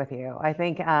agree with you. I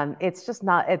think it's just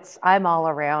not, I'm all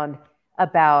around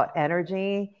about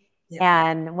energy. Yeah.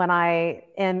 And when I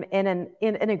am in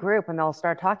a group and they'll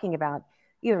start talking about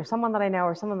either someone that I know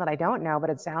or someone that I don't know, but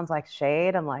it sounds like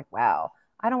shade, I'm like, wow,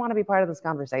 I don't want to be part of this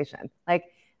conversation. Like,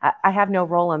 I have no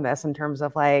role in this in terms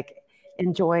of like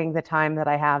enjoying the time that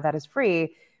I have that is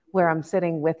free, where I'm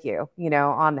sitting with you,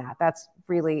 on that. That's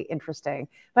really interesting.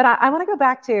 But I want to go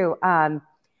back to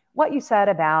what you said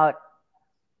about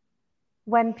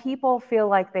when people feel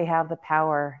like they have the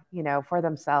power, for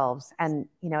themselves, and,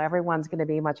 everyone's going to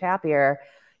be much happier.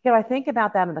 I think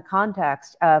about that in the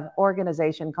context of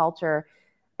organization culture.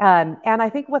 And I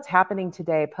think what's happening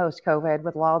today post-COVID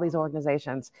with all these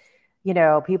organizations,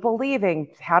 People leaving,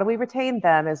 how do we retain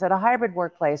them? Is it a hybrid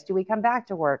workplace? Do we come back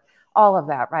to work? All of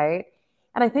that, right?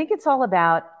 And I think it's all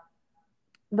about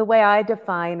the way I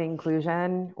define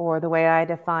inclusion or the way I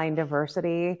define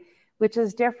diversity, which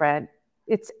is different.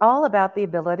 It's all about the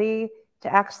ability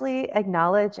to actually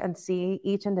acknowledge and see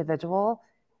each individual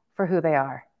for who they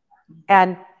are.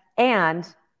 And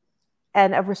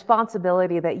a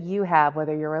responsibility that you have,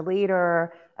 whether you're a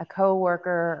leader, a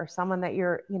coworker, or someone that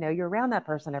you're around that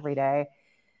person every day.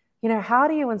 How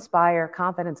do you inspire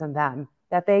confidence in them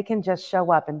that they can just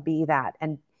show up and be that,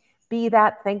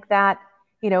 think that,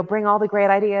 bring all the great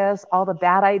ideas, all the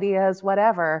bad ideas,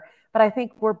 whatever. But I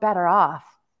think we're better off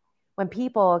when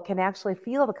people can actually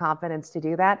feel the confidence to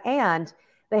do that, and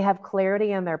they have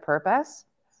clarity in their purpose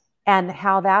and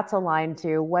how that's aligned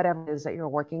to whatever it is that you're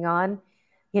working on.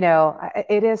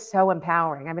 It is so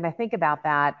empowering. I mean, I think about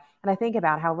that, and I think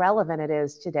about how relevant it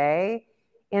is today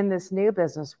in this new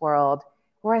business world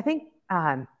where I think,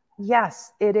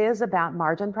 yes, it is about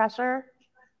margin pressure,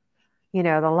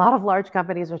 that a lot of large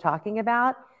companies are talking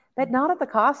about, but not at the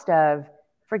cost of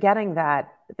forgetting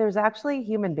that there's actually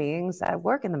human beings that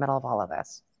work in the middle of all of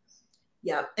this.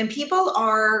 Yeah. And people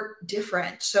are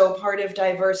different. So part of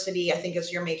diversity, I think,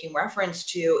 as you're making reference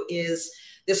to, is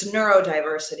this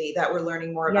neurodiversity that we're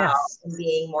learning more about and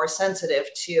being more sensitive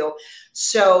to.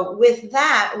 So with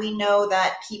that, we know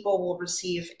that people will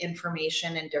receive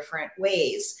information in different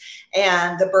ways.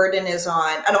 And the burden is on,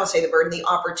 I don't want to say the burden, the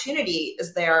opportunity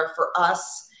is there for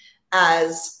us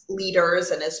as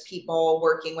leaders and as people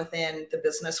working within the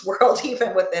business world,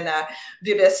 even within a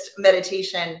Buddhist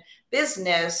meditation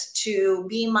business, to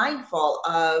be mindful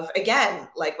of, again,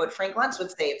 like what Frank Luntz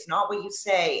would say, it's not what you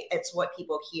say, it's what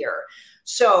people hear.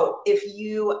 So if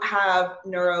you have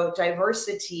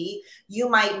neurodiversity, you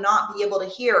might not be able to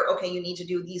hear, okay, you need to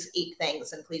do these 8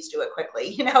 things and please do it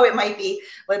quickly. It might be,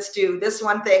 let's do this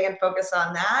one thing and focus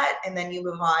on that. And then you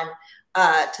move on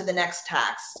to the next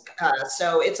task.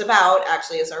 So it's about,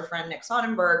 actually, as our friend Nick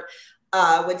Sonnenberg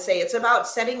would say, it's about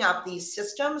setting up these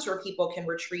systems where people can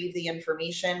retrieve the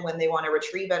information when they want to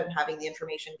retrieve it and having the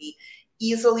information be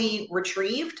easily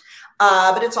retrieved.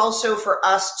 But it's also for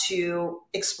us to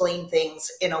explain things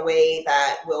in a way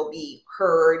that will be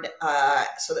heard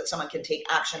so that someone can take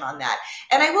action on that.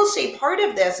 And I will say part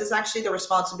of this is actually the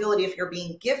responsibility if you're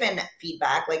being given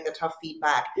feedback, like the tough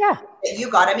feedback that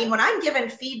you got. I mean, when I'm given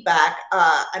feedback,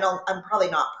 I'm probably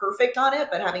not perfect on it,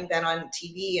 but having been on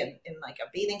TV and in like a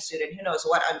bathing suit and who knows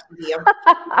what on TV,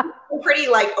 I'm pretty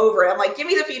like over it. I'm like, give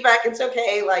me the feedback. It's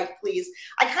okay. Like, please.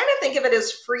 I kind of think of it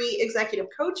as free executive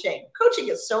coaching. Coaching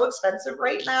is so expensive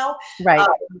right now. Right.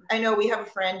 I know we have a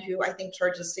friend who I think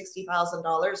charges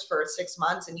 $60,000 for 6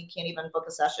 months, and you can't even book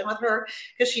a session with her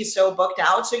because she's so booked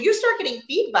out. So you start getting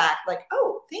feedback like,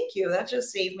 oh, thank you. That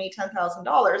just saved me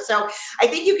 $10,000. So I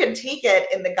think you can take it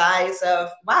in the guise of,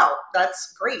 wow,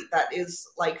 that's great. That is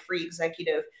like free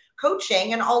executive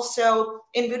coaching. And also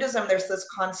in Buddhism, there's this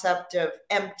concept of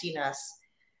emptiness,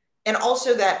 and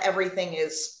also that everything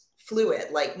is fluid,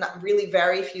 like not really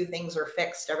very few things are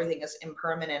fixed. Everything is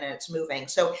impermanent and it's moving.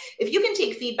 So if you can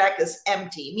take feedback as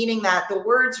empty, meaning that the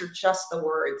words are just the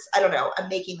words. I don't know. I'm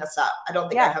making this up. I don't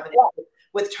think I have an issue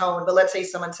with tone, but let's say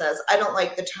someone says, I don't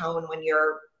like the tone when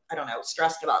you're, I don't know,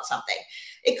 stressed about something.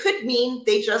 It could mean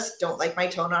they just don't like my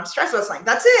tone when I'm stressed about something.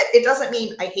 That's it. It doesn't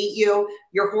mean I hate you,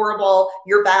 you're horrible,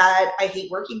 you're bad, I hate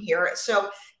working here. So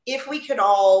if we could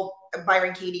all,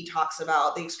 Byron Katie talks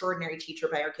about, the extraordinary teacher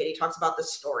Byron Katie talks about the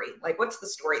story. Like, what's the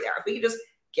story there? If we could just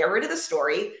get rid of the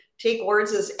story, take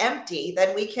words as empty,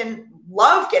 then we can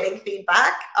love getting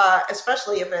feedback,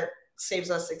 especially if it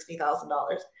saves us $60,000.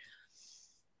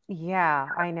 Yeah,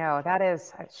 I know.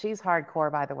 She's hardcore,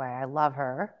 by the way. I love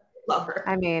her. Love her.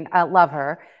 I mean, I love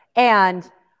her. And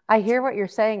I hear what you're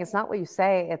saying. It's not what you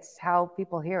say, it's how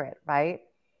people hear it, right?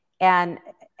 And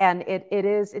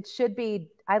it should be,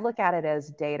 I look at it as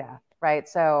data, right?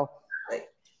 So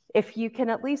if you can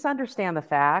at least understand the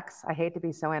facts, I hate to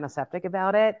be so antiseptic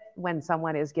about it when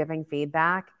someone is giving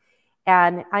feedback.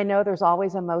 And I know there's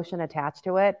always emotion attached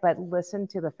to it, but listen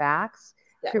to the facts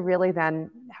to really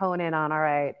then hone in on, all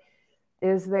right,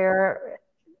 is there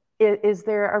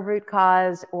a root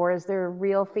cause, or is there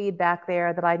real feedback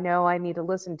there that I know I need to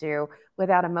listen to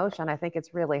without emotion? I think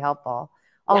it's really helpful.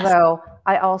 Yes. Although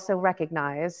I also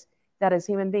recognize that as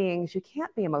human beings, you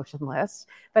can't be emotionless.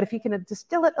 But if you can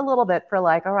distill it a little bit for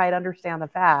like, all right, understand the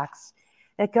facts,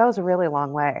 it goes a really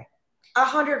long way.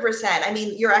 100%. I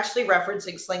mean, you're actually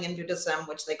referencing Sling in Buddhism,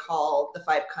 which they call the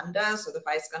 5 khandhas or the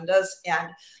 5 skandhas. And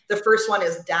the first one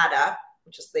is data,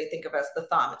 which is they think of as the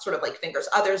thumb. It's sort of like fingers.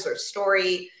 Others are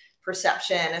story,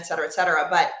 perception, et cetera, et cetera.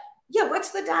 But yeah,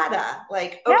 what's the data?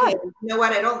 Like, okay, Yeah. you know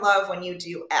what? I don't love when you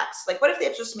do X. Like, what if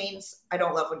it just means I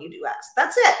don't love when you do X?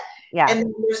 That's it. Yeah.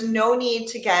 And there's no need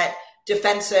to get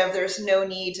defensive. There's no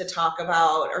need to talk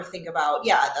about or think about,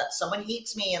 yeah, that someone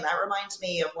hates me. And that reminds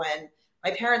me of when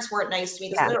my parents weren't nice to me.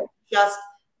 This is just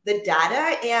the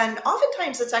data. And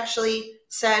oftentimes it's actually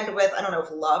said with, I don't know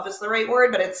if love is the right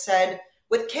word, but it's said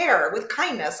with care, with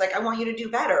kindness. Like, I want you to do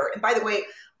better. And by the way,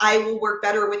 I will work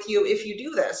better with you if you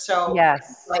do this. So,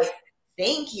 yes. like,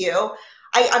 thank you.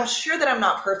 I'm sure that I'm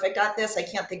not perfect at this. I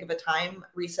can't think of a time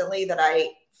recently that I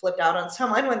flipped out on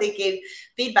someone when they gave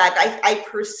feedback. I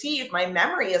perceive my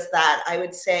memory as that I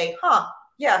would say,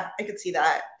 yeah, I could see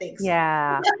that. Thanks.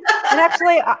 Yeah. And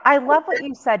actually, I love what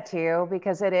you said too,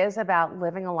 because it is about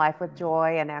living a life with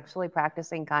joy and actually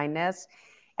practicing kindness.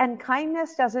 And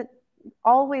kindness doesn't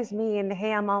always mean,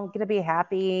 hey, I'm all going to be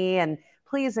happy and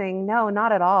pleasing. No,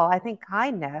 not at all. I think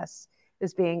kindness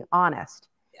is being honest.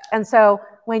 Yeah. And so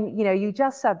when, you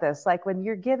just said this, like when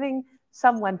you're giving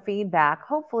someone feedback,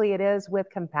 hopefully it is with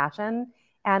compassion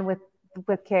and with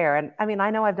care. And I mean, I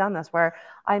know I've done this where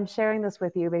I'm sharing this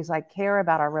with you because I care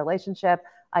about our relationship.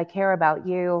 I care about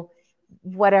you.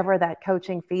 Whatever that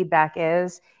coaching feedback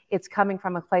is, it's coming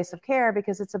from a place of care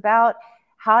because it's about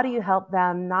how do you help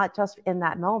them, not just in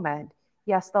that moment.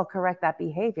 Yes, they'll correct that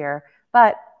behavior,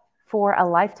 but for a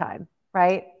lifetime,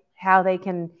 right? How they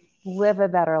can live a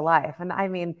better life. And I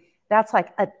mean, that's like,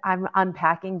 I'm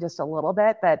unpacking just a little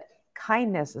bit, but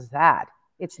kindness is that.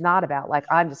 It's not about like,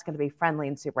 I'm just going to be friendly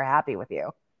and super happy with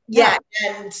you. Yeah,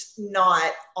 and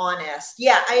not honest.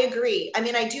 Yeah, I agree. I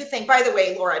mean, I do think, by the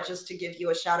way, Laura, just to give you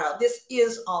a shout out, this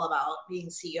is all about being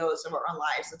CEOs of our own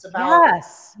lives. It's about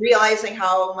realizing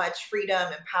how much freedom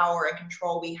and power and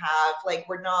control we have. Like,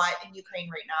 we're not in Ukraine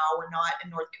right now. We're not in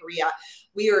North Korea.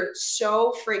 We are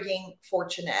so frigging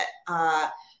fortunate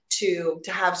to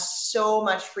have so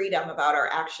much freedom about our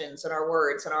actions and our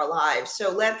words and our lives.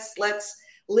 So let's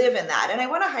live in that. And I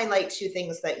want to highlight two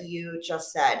things that you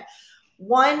just said.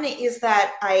 One is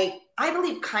that I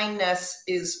believe kindness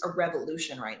is a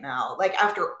revolution right now. Like,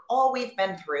 after all we've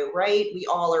been through, right? We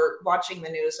all are watching the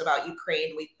news about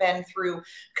Ukraine. We've been through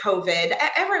COVID.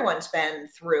 Everyone's been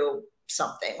through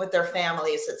something with their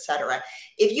families, etc.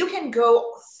 If you can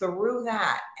go through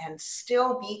that and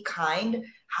still be kind,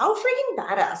 how freaking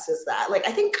badass is that? Like,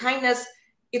 I think kindness,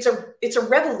 it's a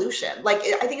revolution. Like,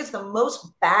 I think it's the most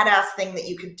badass thing that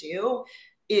you could do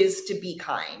is to be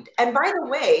kind. And by the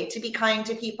way, to be kind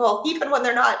to people, even when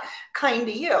they're not kind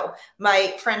to you.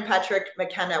 My friend Patrick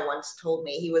McKenna once told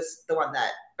me, he was the one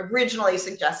that originally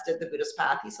suggested the Buddhist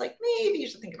path. He's like, maybe you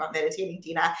should think about meditating,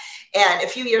 Dina. And a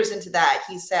few years into that,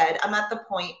 he said, I'm at the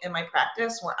point in my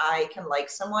practice where I can like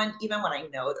someone even when I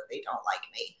know that they don't like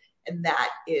me. And that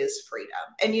is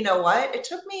freedom. And you know what? It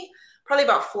took me probably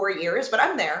about 4 years, but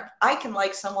I'm there. I can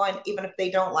like someone even if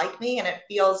they don't like me, and it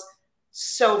feels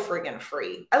so friggin'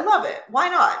 free. I love it. Why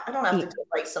not? I don't have to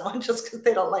dislike someone just because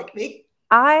they don't like me.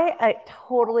 I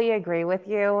totally agree with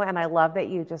you. And I love that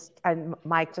you and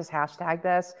Mike just hashtagged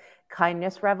this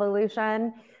kindness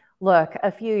revolution. Look,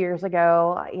 a few years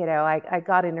ago, I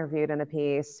got interviewed in a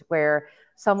piece where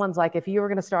someone's like, if you were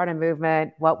going to start a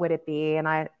movement, what would it be? And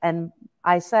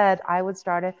I said, I would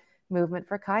start a movement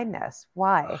for kindness.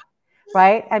 Why?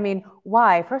 Right? I mean,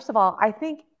 why? First of all, I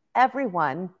think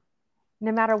everyone,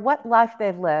 no matter what life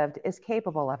they've lived, is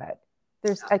capable of it.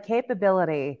 There's a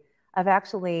capability of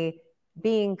actually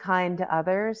being kind to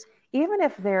others, even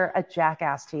if they're a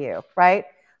jackass to you, right?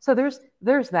 So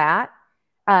there's that.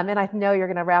 And I know you're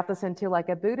going to wrap this into like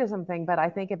a Buddhism thing, but I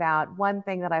think about one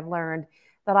thing that I've learned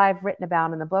that I've written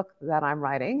about in the book that I'm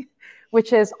writing,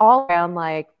 which is all around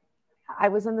like, I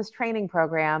was in this training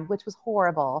program, which was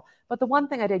horrible. But the one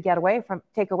thing I did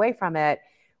take away from it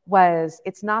was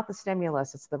it's not the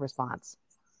stimulus, it's the response.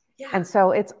 Yeah. And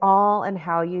so it's all in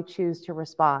how you choose to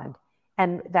respond.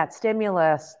 And that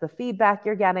stimulus, the feedback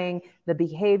you're getting, the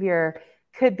behavior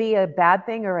could be a bad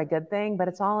thing or a good thing, but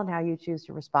it's all in how you choose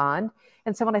to respond.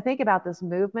 And so when I think about this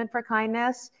movement for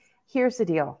kindness, here's the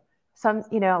deal. Some,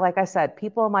 like I said,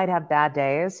 people might have bad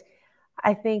days.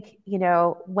 I think,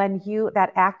 when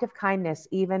that act of kindness,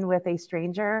 even with a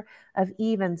stranger, of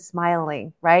even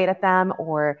smiling right at them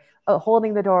or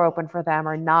holding the door open for them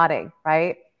or nodding,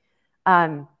 right?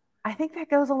 I think that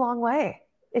goes a long way.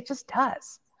 It just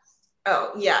does.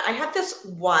 Oh, yeah. I had this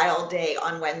wild day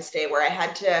on Wednesday where I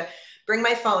had to bring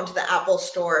my phone to the Apple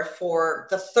store for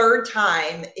the third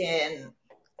time in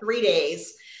 3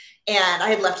 days. And I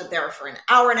had left it there for an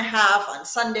hour and a half on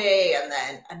Sunday, and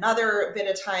then another bit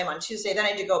of time on Tuesday. Then I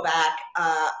had to go back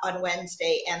on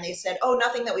Wednesday, and they said, oh,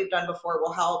 nothing that we've done before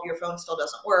will help. Your phone still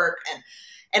doesn't work.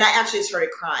 And I actually started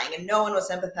crying, and no one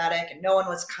was empathetic and no one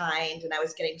was kind. And I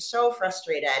was getting so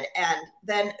frustrated. And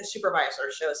then a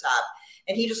supervisor shows up,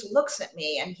 and he just looks at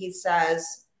me and he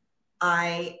says,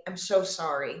 I am so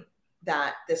sorry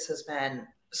that this has been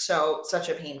such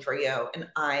a pain for you, and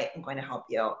I am going to help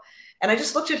you. And I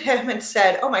just looked at him and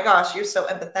said, oh my gosh, you're so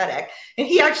empathetic. And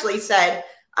he actually said,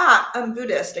 I'm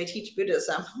Buddhist. I teach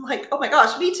Buddhism. I'm like, oh my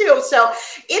gosh, me too. So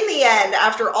in the end,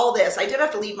 after all this, I did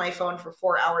have to leave my phone for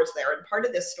 4 hours there. And part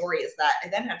of this story is that I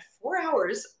then had 4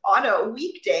 hours on a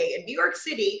weekday in New York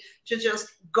City to just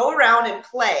go around and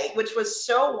play, which was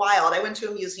so wild. I went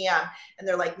to a museum and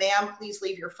they're like, ma'am, please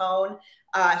leave your phone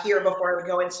here before I would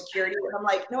go in security. And I'm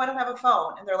like, no, I don't have a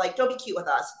phone. And they're like, don't be cute with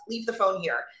us. Leave the phone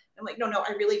here. I'm like, no,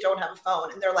 I really don't have a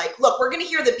phone. And they're like, look, we're going to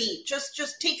hear the beep.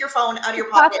 Just take your phone out of your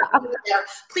pocket.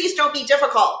 Please don't be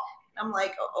difficult. I'm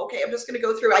like, okay, I'm just going to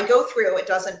go through. I go through, it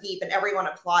doesn't beep. And everyone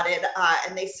applauded.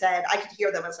 And they said, I could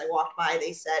hear them as I walked by.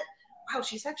 They said, wow,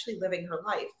 she's actually living her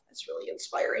life. That's really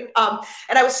inspiring.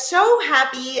 And I was so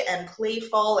happy and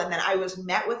playful. And then I was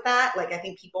met with that. Like, I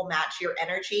think people match your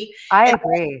energy. I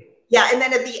agree. Yeah. And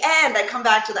then at the end, I come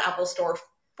back to the Apple store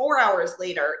 4 hours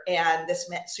later, and this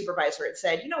supervisor had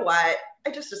said, you know what,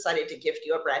 I just decided to gift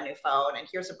you a brand new phone, and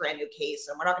here's a brand new case,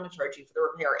 and we're not going to charge you for the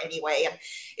repair anyway. And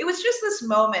it was just this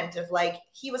moment of like,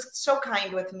 he was so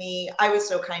kind with me, I was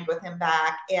so kind with him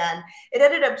back, and it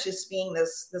ended up just being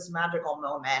this magical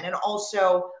moment. And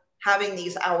also having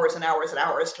these hours and hours and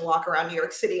hours to walk around New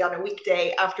York City on a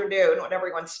weekday afternoon when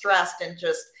everyone's stressed and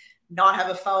just not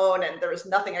have a phone, and there was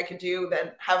nothing I could do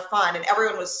than have fun, and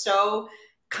everyone was so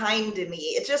kind to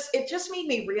me. It just made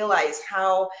me realize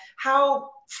how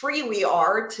free we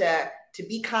are to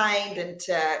be kind and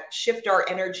to shift our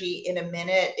energy in a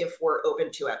minute if we're open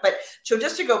to it. But so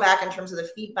just to go back in terms of the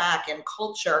feedback and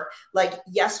culture, like,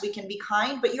 yes, we can be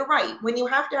kind, but you're right. When you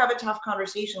have to have a tough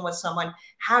conversation with someone,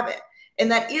 have it.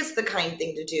 And that is the kind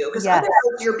thing to do, because otherwise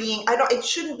you're being, it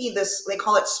shouldn't be this, they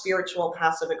call it spiritual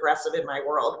passive aggressive in my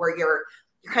world, where you're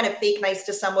kind of fake nice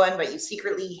to someone, but you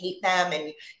secretly hate them,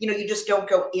 and you just don't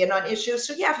go in on issues.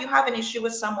 So yeah, if you have an issue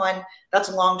with someone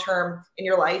that's long-term in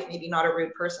your life, maybe not a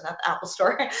rude person at the Apple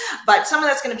store, but someone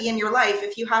that's going to be in your life,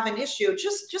 if you have an issue,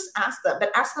 just ask them,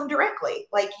 but ask them directly.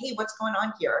 Like, hey, what's going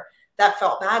on here? That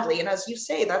felt badly. And as you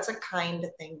say, that's a kind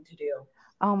thing to do.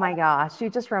 Oh my gosh, you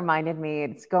just reminded me.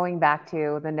 It's going back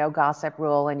to the no gossip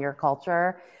rule in your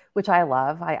culture, which I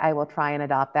love. I will try and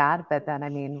adopt that, but then, I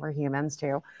mean, we're humans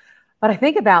too. But I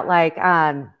think about like,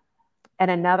 at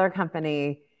another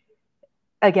company,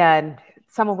 again,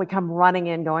 someone would come running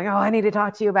in going, oh, I need to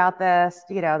talk to you about this.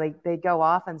 They go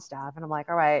off and stuff. And I'm like,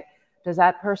 all right, does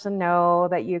that person know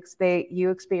that you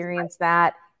experienced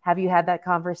that? Have you had that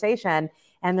conversation?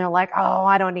 And they're like, oh,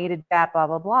 I don't need that, blah,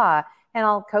 blah, blah. And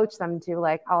I'll coach them to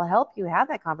like, I'll help you have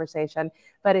that conversation.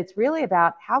 But it's really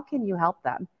about how can you help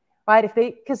them, right?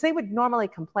 Because they would normally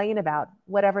complain about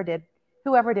whoever did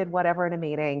whatever in a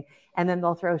meeting, and then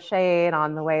they'll throw shade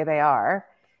on the way they are.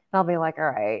 And I'll be like, all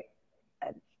right,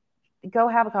 go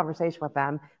have a conversation with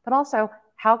them, but also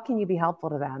how can you be helpful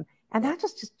to them? And that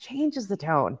just changes the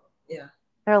tone. Yeah.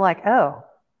 They're like, oh,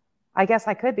 I guess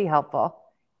I could be helpful.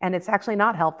 And it's actually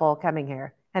not helpful coming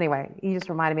here. Anyway, you just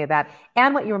reminded me of that.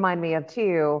 And what you remind me of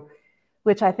too,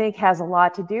 which I think has a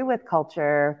lot to do with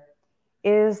culture,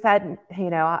 is that,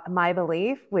 my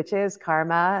belief, which is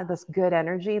karma, this good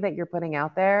energy that you're putting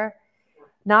out there.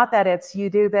 Not that it's you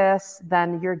do this,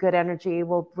 then your good energy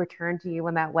will return to you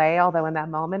in that way, although in that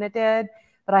moment it did.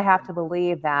 But I have to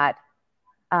believe that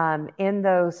in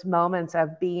those moments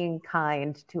of being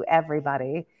kind to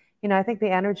everybody, I think the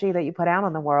energy that you put out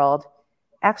in the world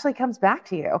actually comes back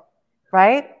to you,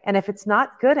 right? And if it's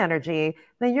not good energy,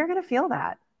 then you're going to feel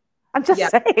that. I'm just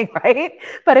saying, right?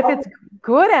 But if it's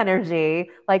good energy,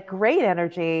 like great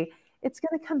energy, it's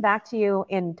going to come back to you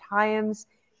in times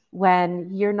when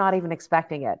you're not even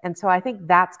expecting it. And so I think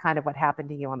that's kind of what happened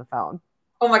to you on the phone.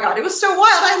 Oh my God, it was so wild.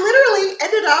 I literally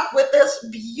ended up with this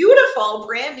beautiful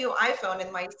brand new iPhone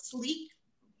in my sleek,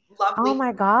 lovely. Oh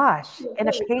my gosh, in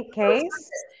a pink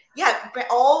case? Yeah,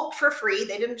 all for free.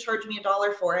 They didn't charge me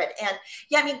 $1 for it. And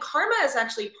yeah, I mean, karma is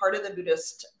actually part of the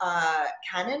Buddhist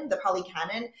canon, the Pali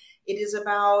canon. It is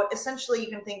about, essentially,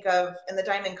 you can think of, in the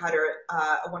Diamond Cutter,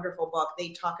 a wonderful book, they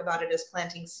talk about it as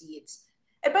planting seeds.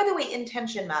 And by the way,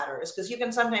 intention matters, because you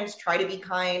can sometimes try to be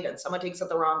kind and someone takes it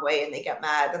the wrong way and they get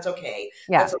mad. That's okay.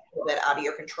 Yeah. That's a little bit out of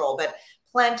your control. But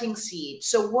planting seeds.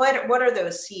 So what are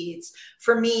those seeds?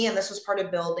 For me, and this was part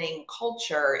of building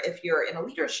culture, if you're in a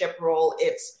leadership role,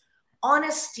 it's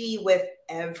honesty with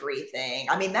everything.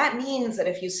 I mean, that means that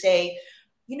if you say,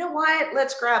 you know what,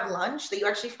 let's grab lunch, that you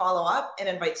actually follow up and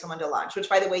invite someone to lunch, which,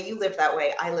 by the way, you live that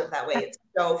way. I live that way. It's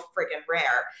so freaking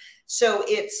rare. So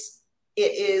it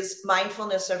is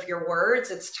mindfulness of your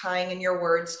words. It's tying in your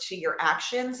words to your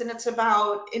actions, and it's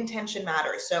about intention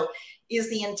matters. So is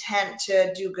the intent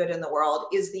to do good in the world?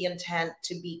 Is the intent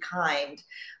to be kind?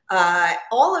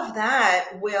 All of that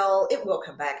will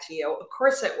come back to you. Of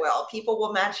course it will. People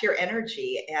will match your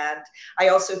energy. And I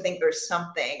also think there's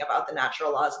something about the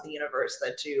natural laws of the universe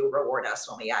that do reward us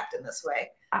when we act in this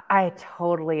way. I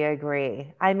totally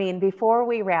agree. I mean, before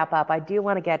we wrap up, I do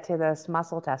want to get to this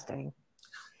muscle testing.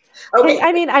 Okay.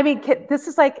 This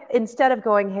is like, instead of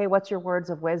going, hey, what's your words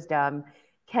of wisdom?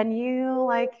 Can you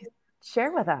like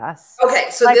share with us? Okay.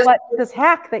 So like this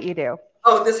hack that you do.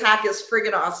 Oh, this hack is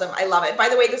friggin' awesome. I love it. By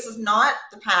the way, this is not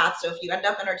the path. So if you end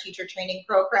up in our teacher training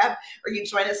program or you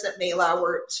join us at Mela,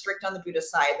 we're strict on the Buddhist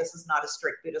side. This is not a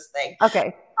strict Buddhist thing.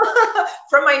 Okay.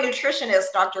 From my nutritionist,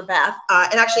 Dr. Beth.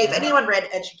 And actually, if anyone read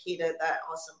Educated, that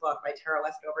awesome book by Tara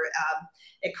Westover,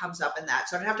 it comes up in that.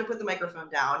 So I'm gonna have to put the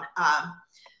microphone down.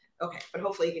 Okay, but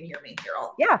hopefully you can hear me here.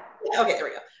 Yeah. Okay, there we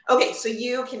go. Okay, so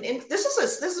you can, this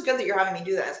is good that you're having me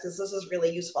do this because this is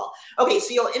really useful. Okay,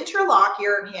 so you'll interlock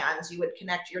your hands. You would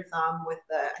connect your thumb with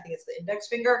I think it's the index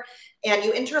finger, and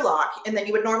you interlock, and then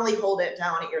you would normally hold it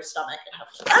down at your stomach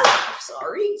and have,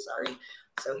 sorry.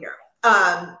 So here,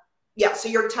 yeah, so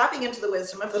you're tapping into the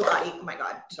wisdom of the body. Oh my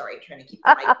God, sorry, trying to keep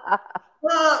the mic.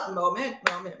 Moment.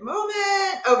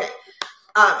 Okay,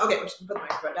 we're just gonna put the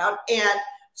microphone down. And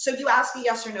so you ask a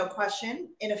yes or no question,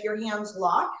 and if your hands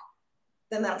lock,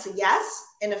 then that's a yes.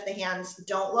 And if the hands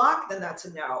don't lock, then that's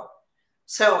a no.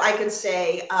 So I can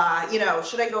say,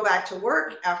 should I go back to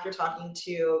work after talking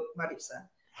to Marisa?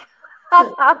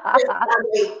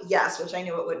 Yes, which I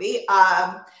knew it would be.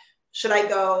 Should I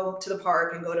go to the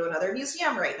park and go to another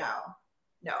museum right now?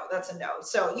 No, that's a no.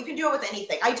 So you can do it with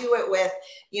anything. I do it with,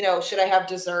 should I have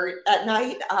dessert at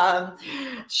night?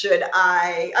 Should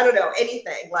I don't know,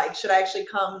 anything. Like, should I actually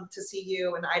come to see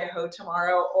you in Idaho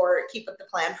tomorrow or keep up the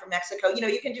plan for Mexico?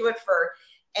 You can do it for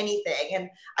anything. And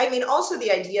I mean, also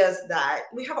the idea is that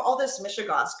we have all this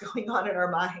mishigas going on in our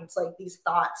minds, like these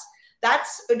thoughts.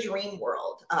 That's a dream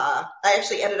world. I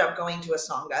actually ended up going to a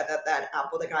Sangha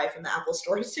the guy from the Apple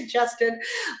store suggested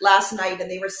last night. And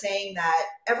they were saying that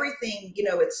everything,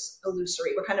 it's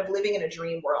illusory. We're kind of living in a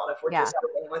dream world if we're just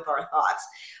living with our thoughts.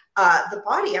 The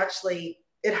body actually,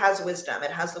 it has wisdom.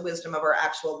 It has the wisdom of our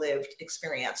actual lived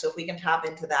experience. So if we can tap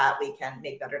into that, we can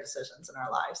make better decisions in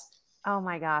our lives. Oh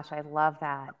my gosh, I love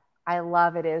that. I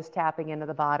love it is tapping into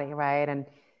the body, right? And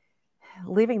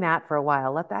leaving that for a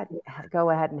while, let that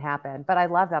go ahead and happen. But I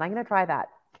love that. I'm going to try that.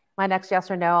 My next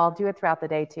yes or no, I'll do it throughout the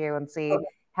day too and see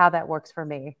how that works for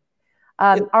me.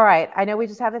 All right. I know we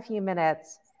just have a few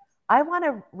minutes. I want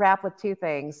to wrap with two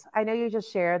things. I know you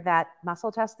just shared that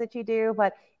muscle test that you do,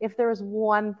 but if there's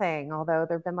one thing, although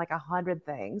there've been like 100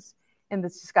 things in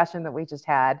this discussion that we just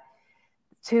had,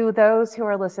 to those who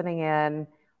are listening in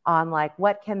on like,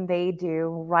 what can they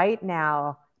do right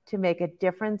now to make a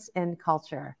difference in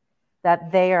culture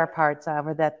that they are parts of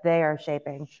or that they are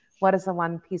shaping? What is the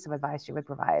one piece of advice you would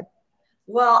provide?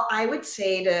 Well, I would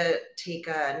say to take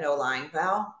a no lying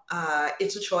vow.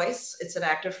 It's a choice. It's an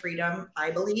act of freedom, I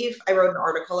believe. I wrote an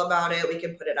article about it. We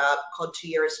can put it up, called 2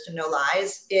 Years to No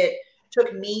Lies. It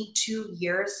took me 2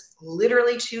 years,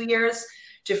 literally 2 years,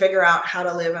 to figure out how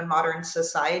to live in modern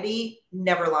society,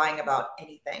 never lying about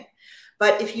anything.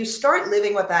 But if you start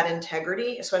living with that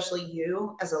integrity, especially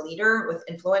you as a leader with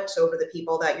influence over the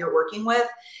people that you're working with,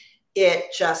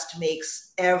 it just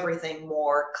makes everything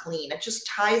more clean. It just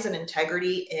ties an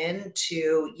integrity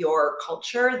into your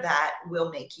culture that will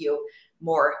make you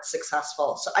more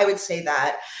successful. So I would say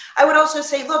that. I would also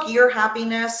say, look, your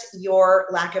happiness, your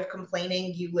lack of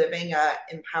complaining, you living a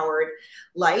empowered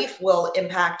life will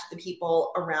impact the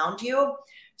people around you.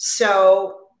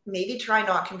 So maybe try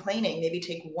not complaining. Maybe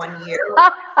take 1 year.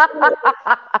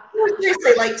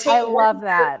 Seriously, I love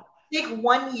that. Take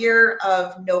 1 year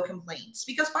of no complaints.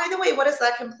 Because by the way, what is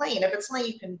that complaint? If it's something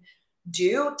you can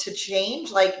do to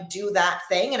change, like do that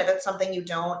thing. And if it's something you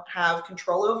don't have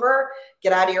control over,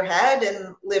 get out of your head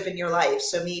and live in your life.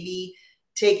 So maybe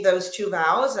take those 2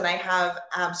 vows. And I have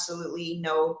absolutely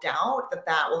no doubt that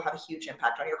that will have a huge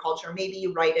impact on your culture. Maybe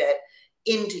you write it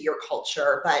into your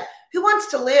culture. But who wants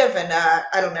to live in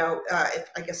I don't know,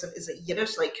 I guess is it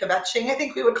Yiddish, like kvetching, I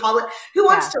think we would call it. Who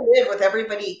wants to live with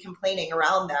everybody complaining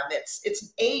around them?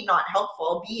 It's A, not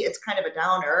helpful, B, it's kind of a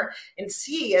downer, and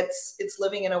C, it's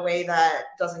living in a way that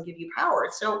doesn't give you power.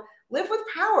 So live with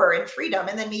power and freedom,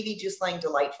 and then maybe do something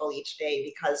delightful each day,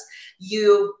 because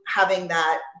you having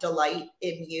that delight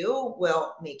in you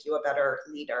will make you a better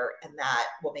leader, and that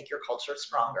will make your culture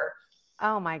stronger.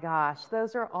 Oh my gosh,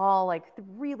 those are all like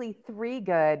really three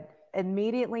good.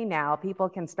 Immediately now, people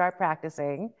can start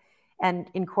practicing and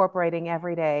incorporating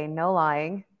every day, no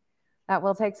lying. That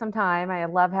will take some time. I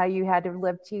love how you had to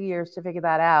live 2 years to figure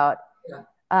that out.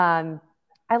 Yeah.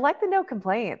 I like the no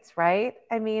complaints, right?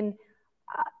 I mean,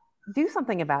 do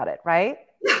something about it, right?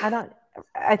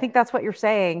 I think that's what you're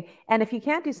saying. And if you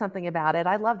can't do something about it,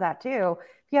 I love that too.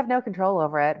 If you have no control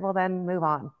over it, well, then move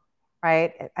on,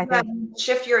 right? I think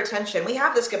shift your attention. We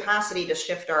have this capacity to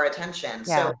shift our attention.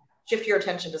 Yeah. So shift your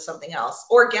attention to something else,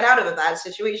 or get out of a bad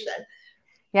situation.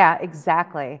 Yeah,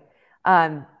 exactly.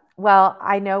 Well,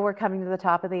 I know we're coming to the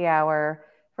top of the hour.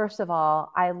 First of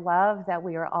all, I love that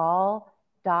we are all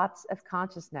dots of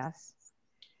consciousness.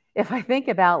 If I think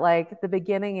about like the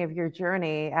beginning of your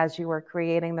journey as you were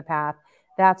creating the path,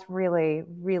 that's really,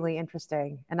 really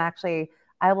interesting. And actually,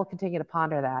 I will continue to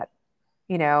ponder that,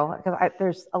 because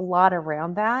there's a lot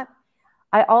around that.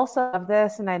 I also love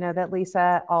this, and I know that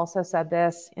Lisa also said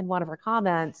this in one of her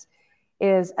comments,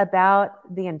 is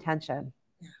about the intention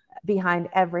behind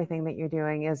everything that you're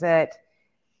doing. Is it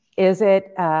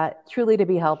truly to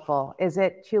be helpful? Is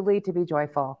it truly to be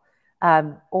joyful?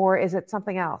 Or is it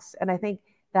something else? And I think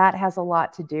that has a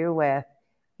lot to do with,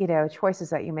 choices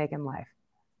that you make in life.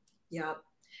 Yeah.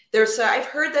 I've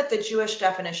heard that the Jewish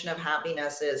definition of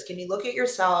happiness is, can you look at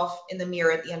yourself in the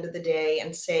mirror at the end of the day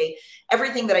and say,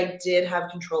 everything that I did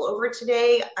have control over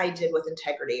today, I did with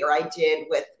integrity, or I did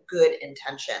with good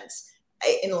intentions,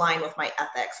 in line with my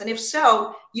ethics. And if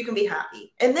so, you can be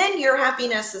happy. And then your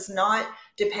happiness is not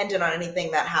dependent on anything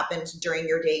that happens during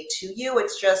your day to you.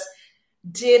 It's just,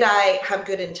 did I have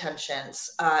good intentions?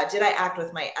 Did I act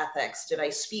with my ethics? Did I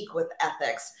speak with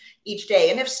ethics each day?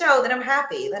 And if so, then I'm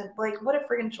happy. Then, like, what a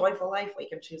freaking joyful life we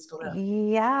can choose to live.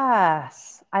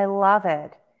 Yes, I love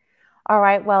it. All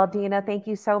right. Well, Dina, thank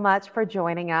you so much for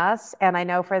joining us. And I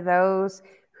know for those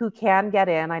who can get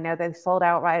in, I know they sell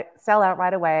out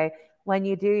right away. When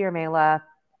you do your Mela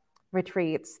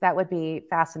retreats, that would be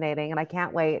fascinating. And I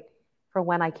can't wait for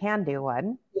when I can do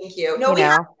one. Thank you. No, we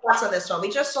have spots on this one. We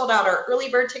just sold out our early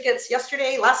bird tickets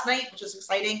last night, which is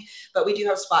exciting, but we do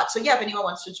have spots. So yeah, if anyone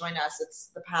wants to join us,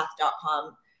 it's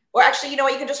thepath.com. Or actually, you know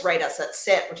what? You can just write us at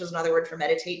sit, which is another word for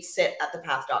meditate,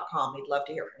 sit@thepath.com. We'd love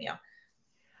to hear from you.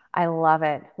 I love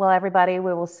it. Well, everybody,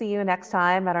 we will see you next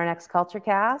time at our next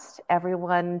CultureCast.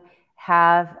 Everyone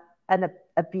have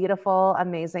a beautiful,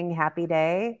 amazing, happy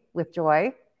day with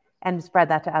joy, and spread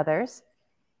that to others.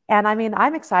 And I mean,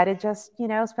 I'm excited just,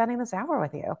 spending this hour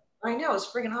with you. I know, it's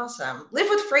freaking awesome. Live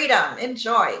with freedom.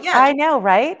 Enjoy. Yeah. I know,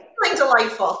 right? Something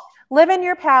delightful. Live in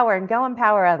your power and go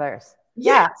empower others.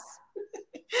 Yeah.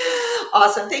 Yes.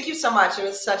 Awesome. Thank you so much. It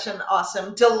was such an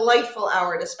awesome, delightful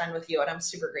hour to spend with you, and I'm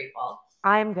super grateful.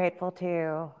 I'm grateful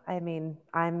too. I mean,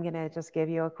 I'm going to just give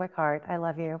you a quick heart. I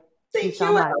love you. Thank you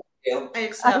so much. I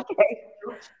accept. Okay.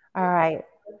 All right.